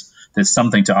virus, there's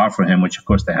something to offer him, which of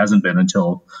course there hasn't been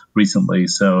until recently.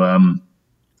 So I'm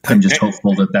just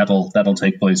hopeful that'll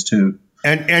take place too.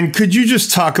 And could you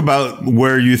just talk about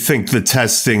where you think the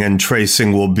testing and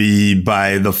tracing will be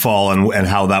by the fall and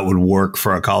how that would work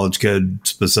for a college kid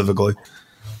specifically?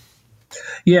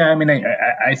 Yeah, I mean,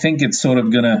 I think it's sort of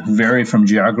going to vary from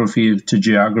geography to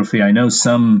geography. I know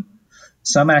some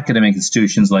academic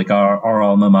institutions like our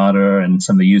alma mater and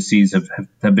some of the UCs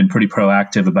have been pretty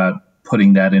proactive about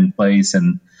putting that in place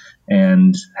and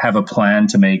have a plan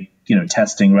to make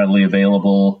testing readily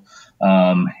available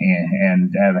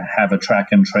and have a track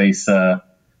and trace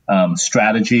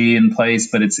strategy in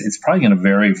place. But it's probably going to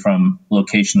vary from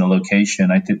location to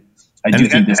location.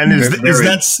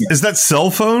 Is that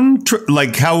cell phone?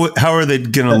 Like how are they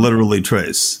going to literally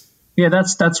trace? Yeah,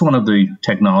 that's one of the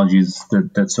technologies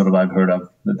that sort of I've heard of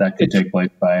that could take place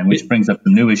by, and which brings up the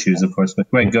new issues, of course.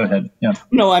 But Greg, go ahead. Yeah.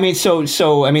 No, I mean,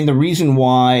 so I mean, the reason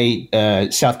why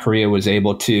South Korea was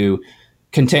able to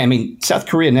contain. I mean, South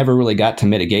Korea never really got to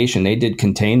mitigation. They did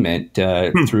containment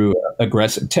through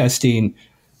aggressive testing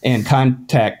and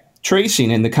contact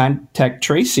tracing, and the contact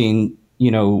tracing,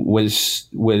 was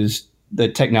the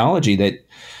technology that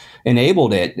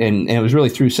enabled it, and it was really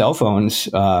through cell phones.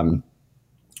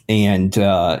 And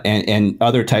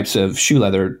other types of shoe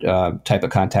leather type of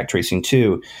contact tracing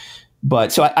too,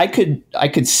 but so I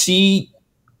could see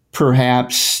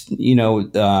perhaps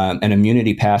an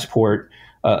immunity passport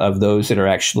of those that are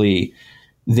actually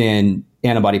then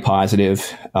antibody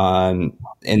positive, and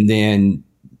then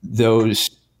those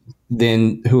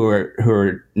who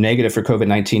are negative for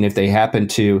COVID-19, if they happen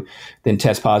to then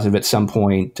test positive at some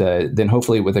point, then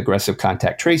hopefully with aggressive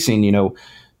contact tracing,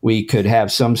 we could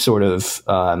have some sort of,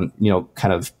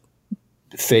 kind of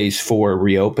phase 4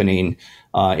 reopening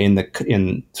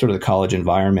in sort of the college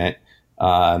environment,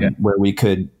 where we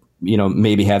could,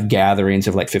 maybe have gatherings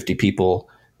of like 50 people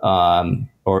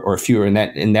or fewer,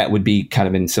 and that would be kind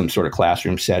of in some sort of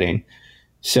classroom setting.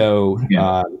 So,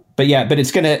 but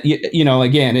it's going to,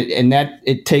 again,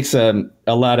 it takes a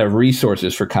lot of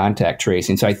resources for contact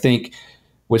tracing. So I think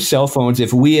with cell phones.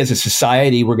 If we as a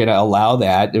society were going to allow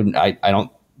that, and I don't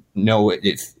know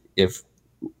if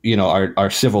our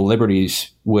civil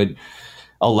liberties would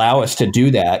allow us to do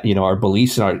that, our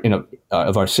beliefs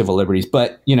of our civil liberties.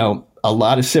 But, a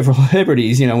lot of civil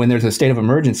liberties, when there's a state of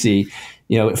emergency,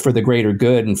 for the greater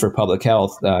good and for public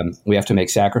health, we have to make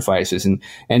sacrifices.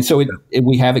 And so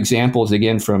we have examples,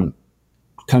 again, from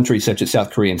countries such as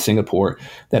South Korea and Singapore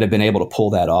that have been able to pull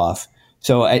that off.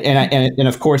 So, and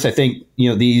of course, I think,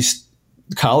 these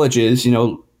colleges,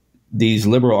 these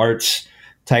liberal arts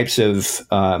types of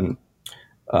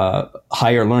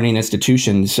higher learning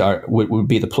institutions would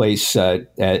be the place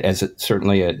as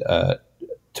certainly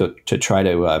to try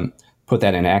to put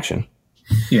that in action.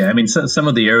 Yeah, I mean, some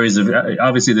of the areas of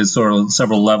obviously there's sort of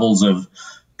several levels of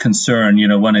concern.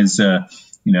 One is how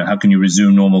can you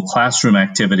resume normal classroom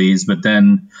activities? But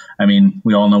then, I mean,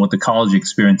 we all know what the college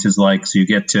experience is like. So you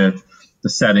get to the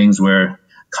settings where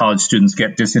college students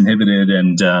get disinhibited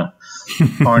and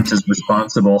aren't as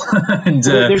responsible. And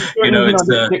there's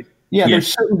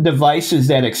certain devices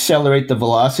that accelerate the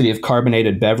velocity of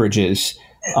carbonated beverages.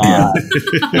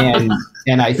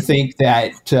 And I think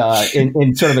that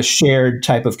in sort of a shared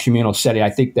type of communal setting, I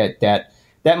think that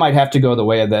might have to go the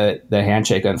way of the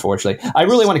handshake, unfortunately. I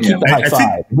really want to keep the high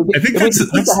five. I think that's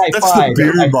the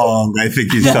beer bong I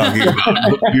think he's talking about.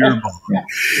 The beer bong.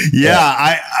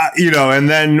 Yeah.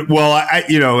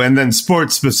 And then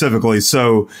sports specifically.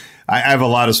 So I have a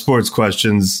lot of sports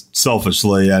questions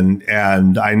selfishly,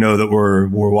 and I know that we're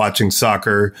watching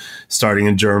soccer starting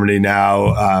in Germany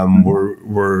now.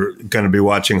 We're going to be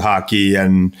watching hockey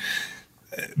and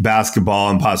basketball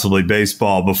and possibly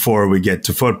baseball before we get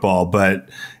to football. But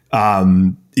I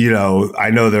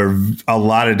know there are a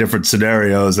lot of different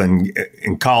scenarios, and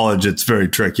in college it's very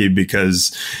tricky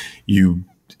because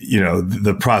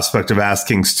the prospect of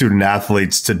asking student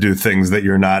athletes to do things that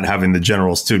you're not having the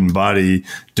general student body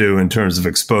do in terms of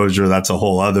exposure, that's a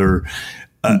whole other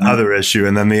issue.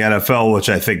 And then the NFL, which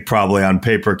I think probably on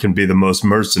paper can be the most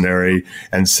mercenary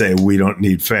and say, we don't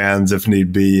need fans if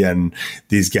need be. And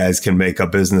these guys can make a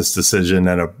business decision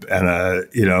and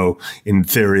in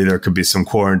theory, there could be some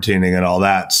quarantining and all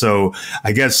that. So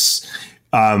I guess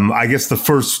the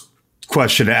first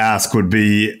question to ask would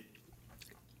be,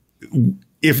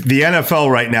 if the NFL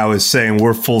right now is saying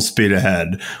we're full speed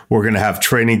ahead, we're going to have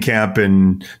training camp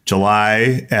in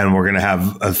July and we're going to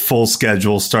have a full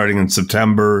schedule starting in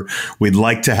September. We'd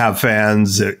like to have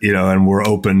fans, and we're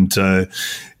open to,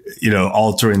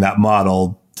 altering that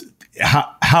model.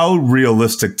 How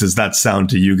realistic does that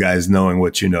sound to you guys, knowing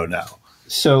what you know now?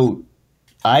 So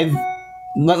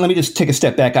let me just take a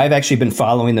step back. I've actually been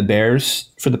following the Bears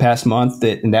for the past month,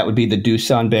 and that would be the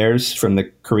Doosan Bears from the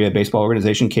Korea Baseball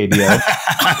Organization, KBO.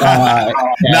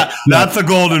 Not the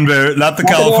Golden Bears, not the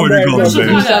California Golden Bears.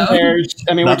 Bears.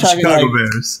 I mean, we're talking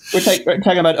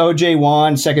about O.J.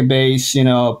 Wan, second base,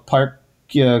 Park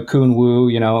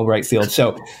Kun-woo, right field.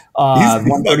 So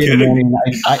 1:30 in the morning,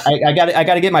 I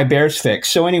got to get my Bears fix.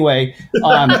 So anyway,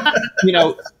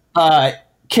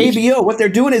 KBO, what they're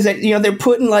doing is that they're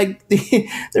putting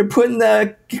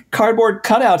the cardboard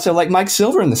cutouts of like Mike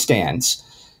Silver in the stands.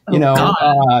 Can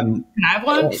I have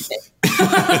one?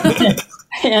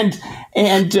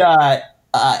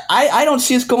 I don't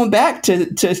see us going back to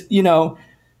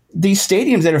these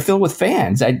stadiums that are filled with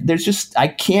fans. I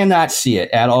cannot see it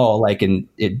at all. Like in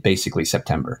basically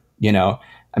September.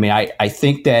 I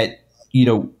think that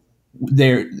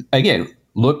there again.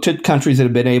 Look to countries that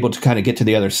have been able to kind of get to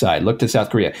the other side. Look to South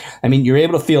Korea. I mean, you're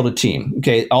able to field a team.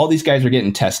 Okay, all these guys are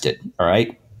getting tested. All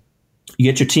right,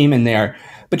 you get your team in there,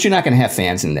 but you're not going to have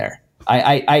fans in there.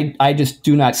 I just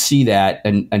do not see that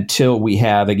until we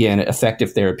have, again,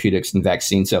 effective therapeutics and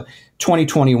vaccines. So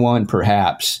 2021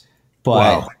 perhaps,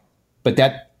 but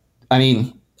that,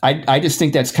 I just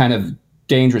think that's kind of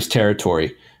dangerous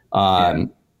territory.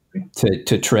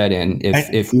 To tread in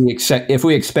if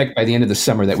we expect by the end of the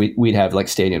summer that we'd have like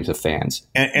stadiums of fans.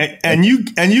 And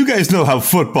you guys know how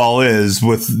football is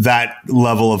with that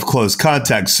level of close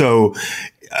contact. So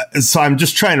I'm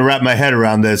just trying to wrap my head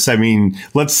around this. I mean,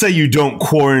 let's say you don't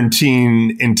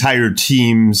quarantine entire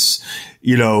teams,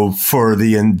 for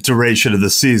the duration of the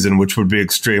season, which would be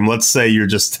extreme. Let's say you're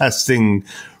just testing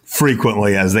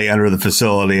frequently as they enter the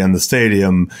facility and the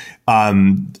stadium.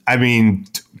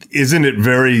 Isn't it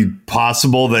very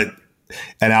possible that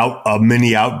a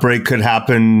mini outbreak could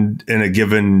happen in a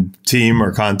given team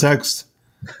or context?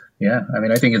 Yeah,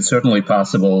 I think it's certainly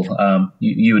possible.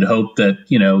 You would hope that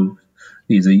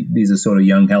these are sort of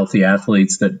young, healthy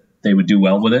athletes that they would do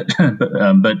well with it,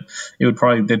 but there'd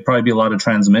probably be a lot of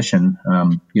transmission.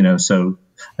 So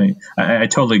I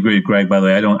totally agree with Greg. By the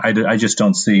way, I just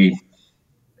don't see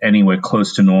anywhere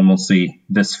close to normalcy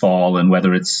this fall, and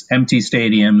whether it's empty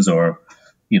stadiums or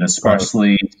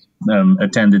sparsely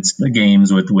attended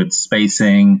games with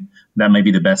spacing, that may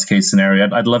be the best case scenario.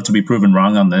 I'd love to be proven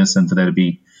wrong on this, and for there to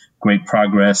be great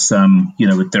progress,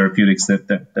 with therapeutics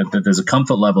that there's a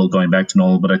comfort level going back to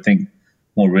normal. But I think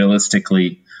more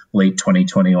realistically, late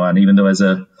 2021. Even though as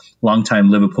a longtime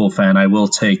Liverpool fan, I will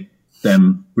take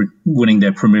them winning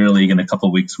their Premier League in a couple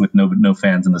of weeks with no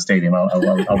fans in the stadium. I'll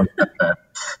accept that.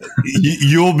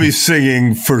 You'll be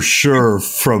singing for sure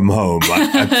from home.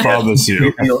 I promise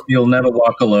you. You'll never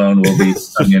walk alone. Will be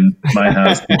sung in my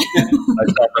house.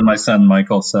 Myself and my son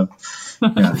Michael. So,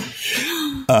 yeah.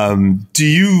 Do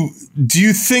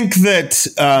you think that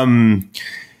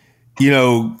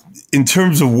in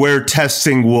terms of where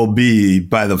testing will be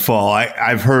by the fall?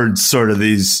 I've heard sort of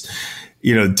these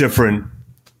different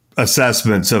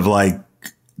assessments of like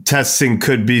testing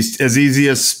could be as easy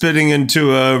as spitting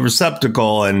into a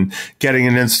receptacle and getting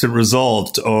an instant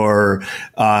result, or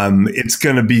it's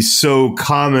going to be so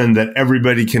common that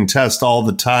everybody can test all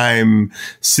the time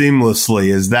seamlessly.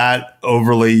 Is that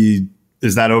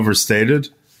overstated?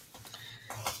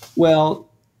 Well,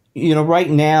 right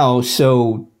now,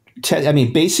 so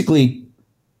basically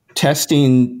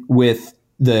testing with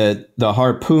the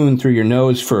harpoon through your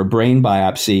nose for a brain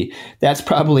biopsy, that's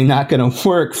probably not going to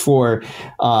work for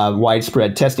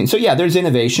widespread testing. So yeah, there's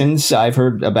innovations. I've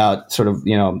heard about sort of,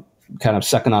 kind of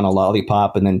sucking on a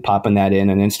lollipop and then popping that in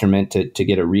an instrument to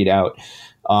get a readout.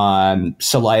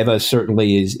 Saliva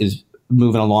certainly is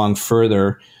moving along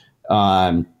further.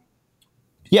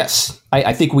 Yes,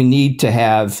 I think we need to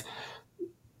have,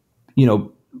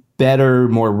 better,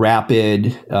 more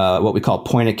rapid, what we call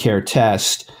point of care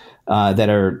tests that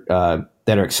are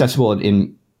accessible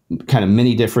in kind of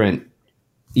many different,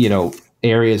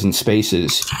 areas and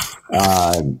spaces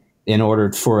in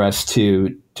order for us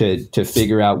to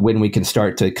figure out when we can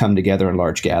start to come together in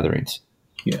large gatherings.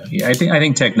 Yeah. I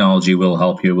think technology will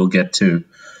help here. We'll get to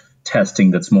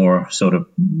testing that's more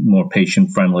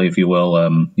patient friendly, if you will.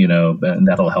 And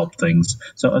that'll help things.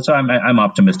 So I'm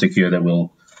optimistic here that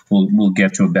we'll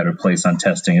get to a better place on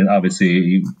testing. And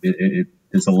obviously,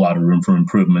 there's a lot of room for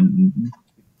improvement.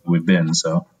 We've been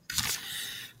so.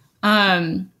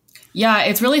 Yeah,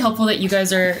 it's really helpful that you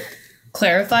guys are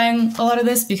clarifying a lot of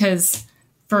this, because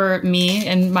for me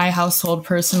and my household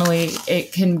personally,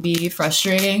 it can be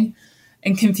frustrating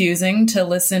and confusing to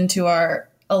listen to our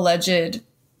alleged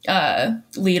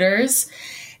leaders.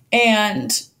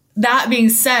 And that being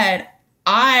said,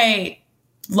 I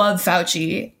love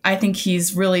Fauci. I think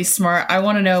he's really smart. I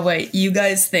want to know what you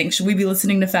guys think. Should we be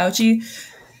listening to Fauci?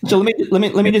 So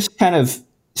let me just kind of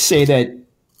say that.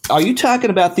 Are you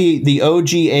talking about the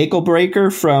OG ankle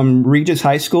breaker from Regis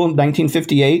High School in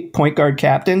 1958, point guard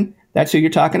captain? That's who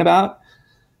you're talking about?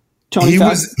 Tony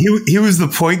Fauci? He was the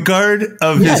point guard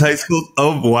of his high school.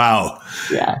 Oh wow!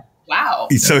 Yeah. Wow.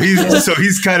 So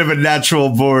he's kind of a natural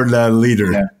born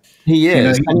leader. Yeah. He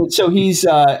is. He's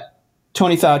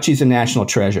Tony Fauci's a national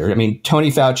treasure. I mean,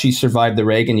 Tony Fauci survived the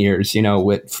Reagan years,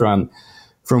 from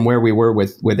where we were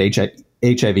with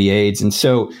HIV/AIDS, and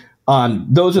so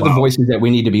those are the voices that we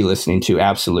need to be listening to.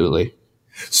 Absolutely.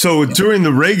 So during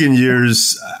the Reagan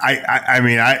years, I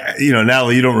mean,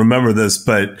 Natalie, you don't remember this,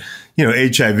 but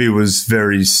HIV was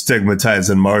very stigmatized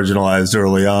and marginalized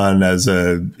early on as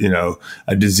a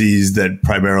disease that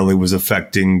primarily was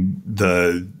affecting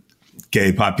the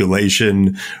gay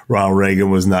population. Ronald Reagan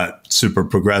was not super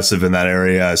progressive in that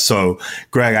area. So,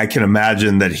 Greg, I can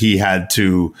imagine that he had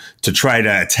to try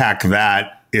to attack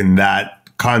that in that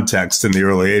context in the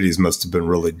early 80s must have been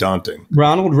really daunting.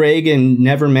 Ronald Reagan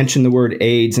never mentioned the word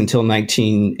AIDS until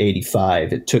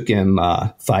 1985. It took him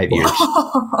 5 years.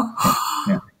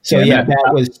 So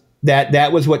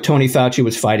that was what Tony Fauci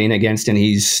was fighting against, and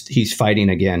he's fighting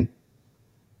again.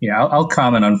 Yeah, I'll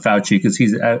comment on Fauci because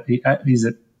he's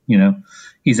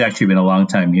actually been a long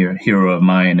time hero of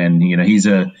mine, and he's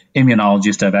a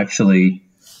immunologist. I've actually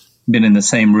been in the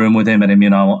same room with him at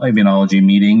immunology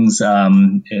meetings.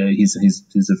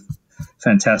 He's a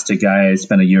fantastic guy. I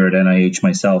spent a year at NIH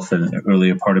myself in the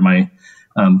earlier part of my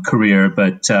career,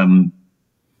 but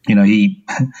he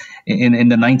in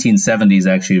the 1970s,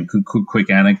 actually, a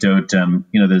quick anecdote.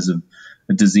 There's a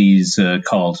disease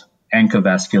called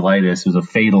ankylosing. It was a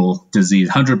fatal disease,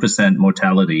 100%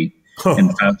 mortality,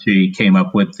 and Fauci came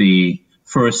up with the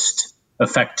first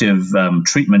effective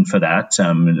treatment for that.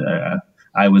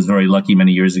 I was very lucky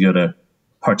many years ago to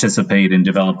participate in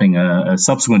developing a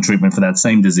subsequent treatment for that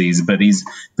same disease, but he's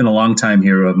been a long-time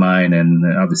hero of mine, and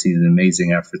obviously the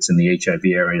amazing efforts in the HIV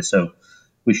area. So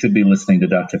we should be listening to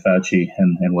Dr. Fauci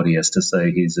and what he has to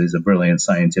say. He's a brilliant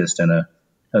scientist and a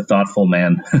a thoughtful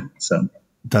man. So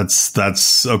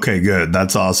that's okay. Good.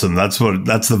 That's awesome. That's the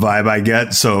vibe I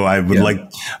get. So I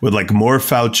would like more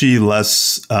Fauci,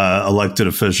 less elected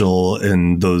official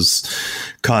in those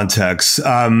contexts.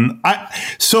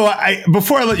 Before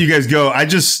I let you guys go, I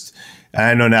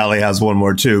know Natalie has one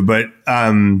more too, but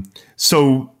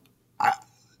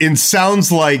it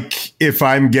sounds like if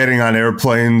I'm getting on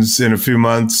airplanes in a few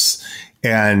months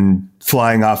and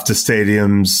flying off to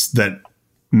stadiums that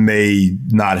may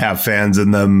not have fans in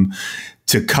them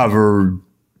to cover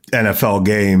NFL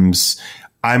games,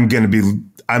 I'm going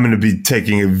to be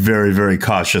taking a very, very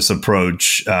cautious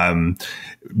approach,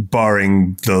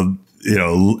 barring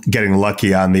getting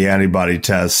lucky on the antibody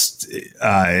test.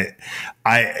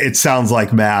 It sounds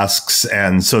like masks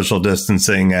and social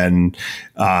distancing and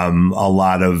a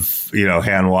lot of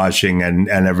hand washing and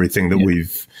everything that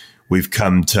we've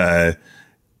come to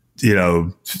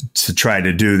to try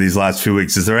to do these last few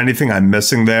weeks. Is there anything I'm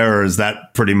missing there, or is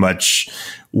that pretty much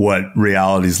what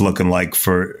reality is looking like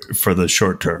for the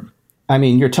short term? I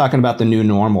mean, you're talking about the new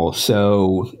normal,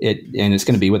 so it's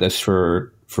going to be with us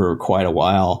for quite a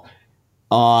while.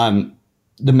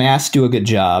 The masks do a good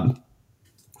job.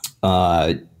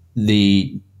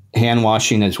 The hand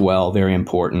washing as well, very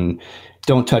important.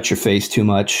 Don't touch your face too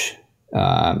much.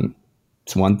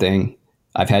 It's one thing.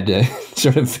 I've had to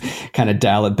sort of kind of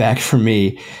dial it back for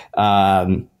me.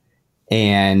 And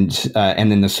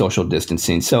then the social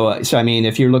distancing. So I mean,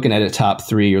 if you're looking at a top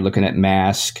three, you're looking at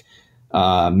masking,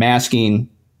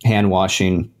 hand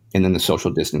washing, and then the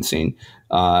social distancing.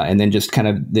 And then just kind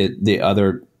of the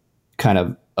other kind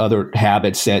of other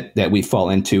habits that we fall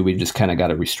into, we've just kind of got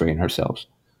to restrain ourselves.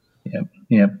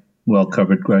 Yep. Well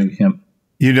covered, Greg. Yep.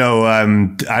 I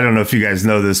don't know if you guys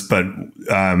know this, but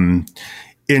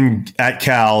at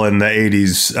Cal in the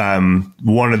 80s,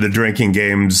 one of the drinking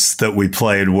games that we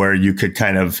played where you could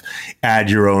kind of add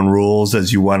your own rules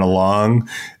as you went along.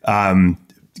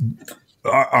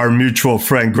 Our mutual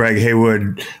friend Greg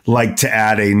Haywood liked to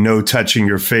add a no touching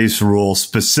your face rule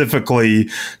specifically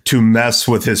to mess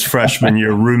with his freshman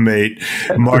year roommate,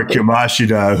 Mark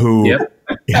Yamashita, who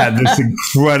had this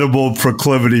incredible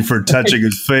proclivity for touching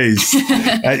his face.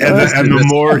 And the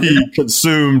more he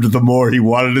consumed, the more he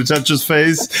wanted to touch his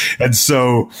face. And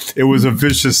so it was a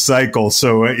vicious cycle.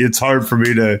 So it's hard for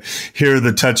me to hear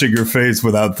the touching your face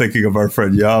without thinking of our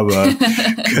friend Yama.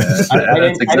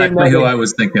 That's exactly who I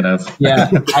was thinking of. Yeah.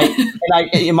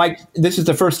 This is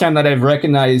the first time that I've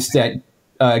recognized that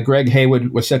Greg Haywood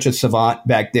was such a savant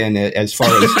back then as far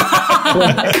as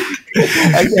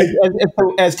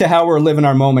as to how we're living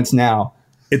our moments now.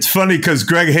 It's funny because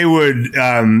Greg Haywood,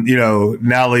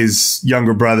 Natalie's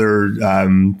younger brother,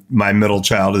 my middle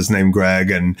child is named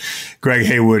Greg, and Greg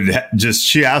Haywood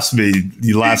she asked me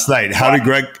last night, how did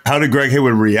Greg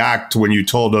Haywood react when you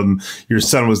told him your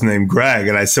son was named Greg?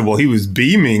 And I said, well, he was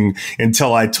beaming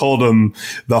until I told him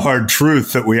the hard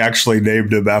truth that we actually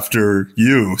named him after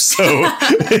you. So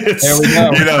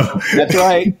there we go. That's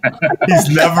right.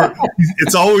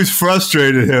 It's always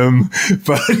frustrated him,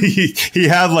 but he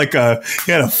had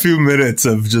a few minutes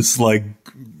of just like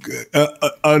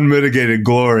unmitigated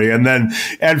glory. And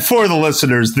for the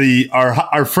listeners,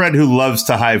 our friend who loves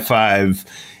to high five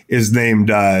is named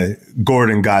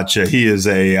Gordon Gotcha. He is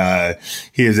a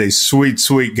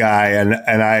sweet guy,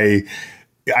 and I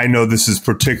know this is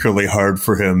particularly hard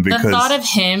for him because the thought of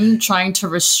him trying to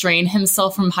restrain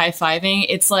himself from high fiving,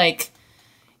 it's like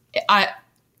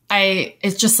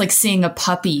it's just like seeing a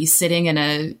puppy sitting in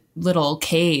a little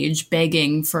cage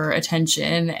begging for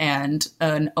attention and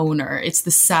an owner. It's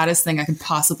the saddest thing I could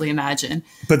possibly imagine.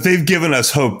 But they've given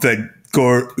us hope that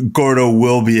Gordo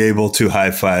will be able to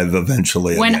high five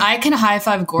eventually. When I can high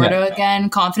five Gordo again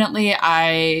confidently,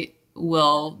 I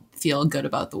will feel good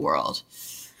about the world.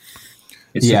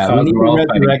 We need to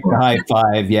resurrect the high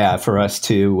five. For us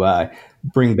to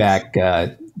bring back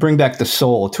the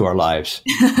soul to our lives.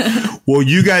 Well,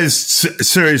 you guys,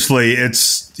 seriously,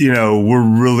 it's, we're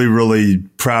really, really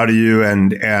proud of you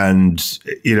and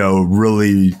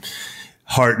really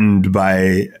heartened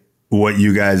by what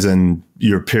you guys and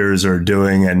your peers are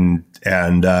doing. And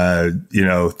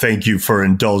thank you for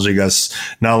indulging us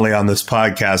not only on this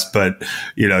podcast, but,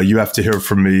 you have to hear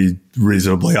from me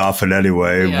reasonably often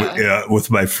anyway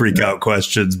with my freak out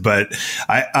questions. But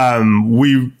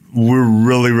we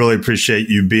really, really appreciate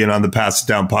you being on the Pass It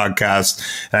Down podcast.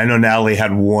 And I know Natalie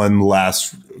had one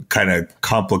last kind of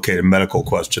complicated medical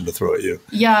question to throw at you.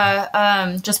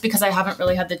 Yeah, just because I haven't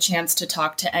really had the chance to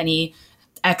talk to any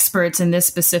experts in this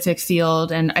specific field.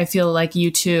 And I feel like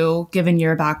you two, given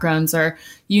your backgrounds, are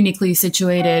uniquely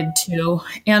situated to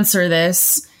answer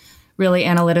this really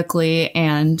analytically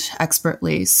and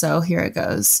expertly. So here it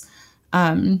goes.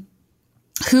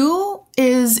 Who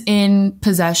is in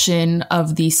possession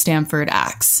of the Stanford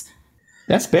axe?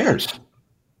 That's Bears.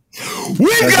 We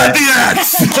got the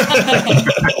axe.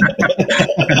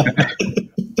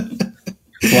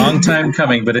 Long time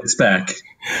coming, but it's back.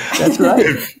 That's right.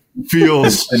 It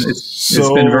feels it's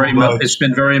been very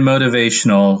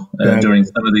motivational during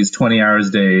some of these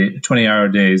 20-hour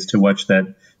days to watch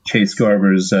that Chase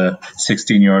Garber's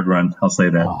 16-yard run. I'll say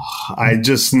that. I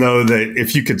just know that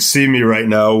if you could see me right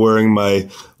now wearing my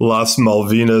Las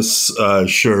Malvinas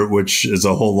shirt, which is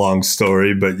a whole long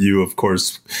story, but you, of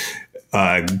course,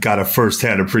 got a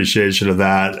firsthand appreciation of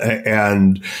that.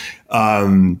 And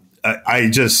our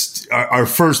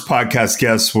first podcast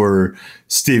guests were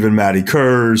Steve and Maddie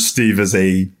Kerr. Steve is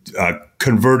a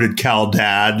converted Cal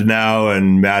dad now,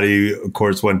 and Maddie, of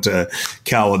course, went to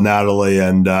Cal with Natalie.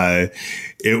 And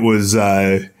it was,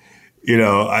 I'll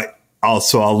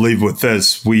leave with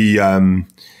this. We, the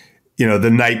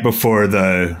night before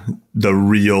the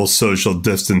real social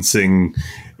distancing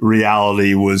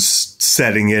reality was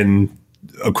setting in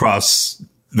across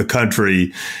the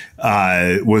country,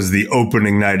 was the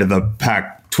opening night of the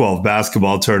Pac-12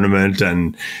 basketball tournament.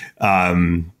 And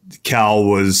Cal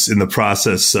was in the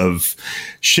process of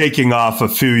shaking off a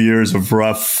few years of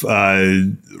rough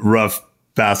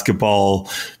basketball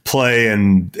play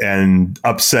and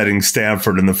upsetting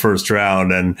Stanford in the first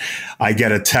round. And I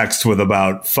get a text with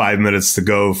about 5 minutes to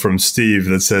go from Steve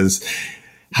that says,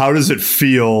 "How does it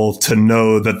feel to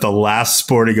know that the last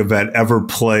sporting event ever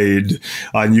played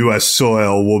on U.S.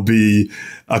 soil will be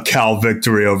a Cal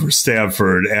victory over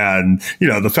Stanford?" And,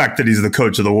 the fact that he's the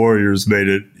coach of the Warriors made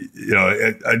it,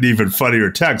 an even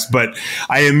funnier text. But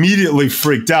I immediately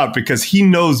freaked out because he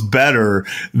knows better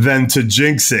than to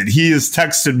jinx it. He has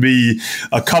texted me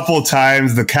a couple of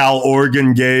times, the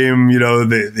Cal-Oregon game,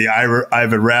 the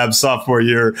Ivan Rabb sophomore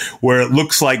year, where it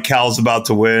looks like Cal's about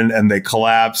to win and they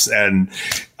collapse. And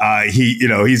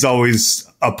he's always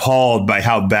appalled by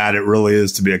how bad it really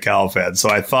is to be a Cal fan. So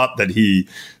I thought that he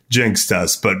jinxed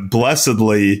us, but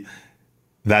blessedly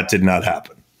that did not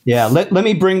happen. Yeah, let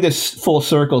me bring this full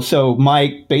circle. So,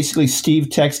 Mike, basically Steve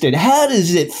texted, "How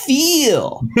does it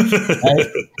feel?" Right?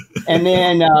 And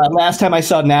then last time I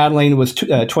saw Natalie was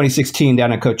 2016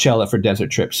 down at Coachella for Desert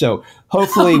Trip. So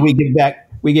hopefully we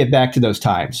get back to those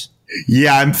times.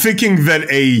 Yeah, I'm thinking that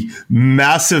a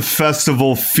massive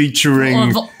festival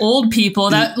featuring of old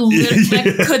people, that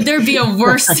could there be a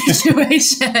worse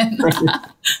situation?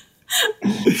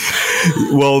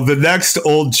 Well, the next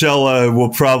Old Cella will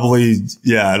probably,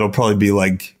 it'll probably be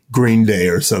like Green Day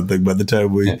or something by the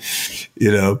time we,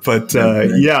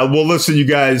 well, listen, you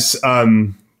guys,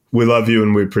 we love you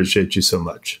and we appreciate you so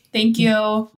much. Thank you.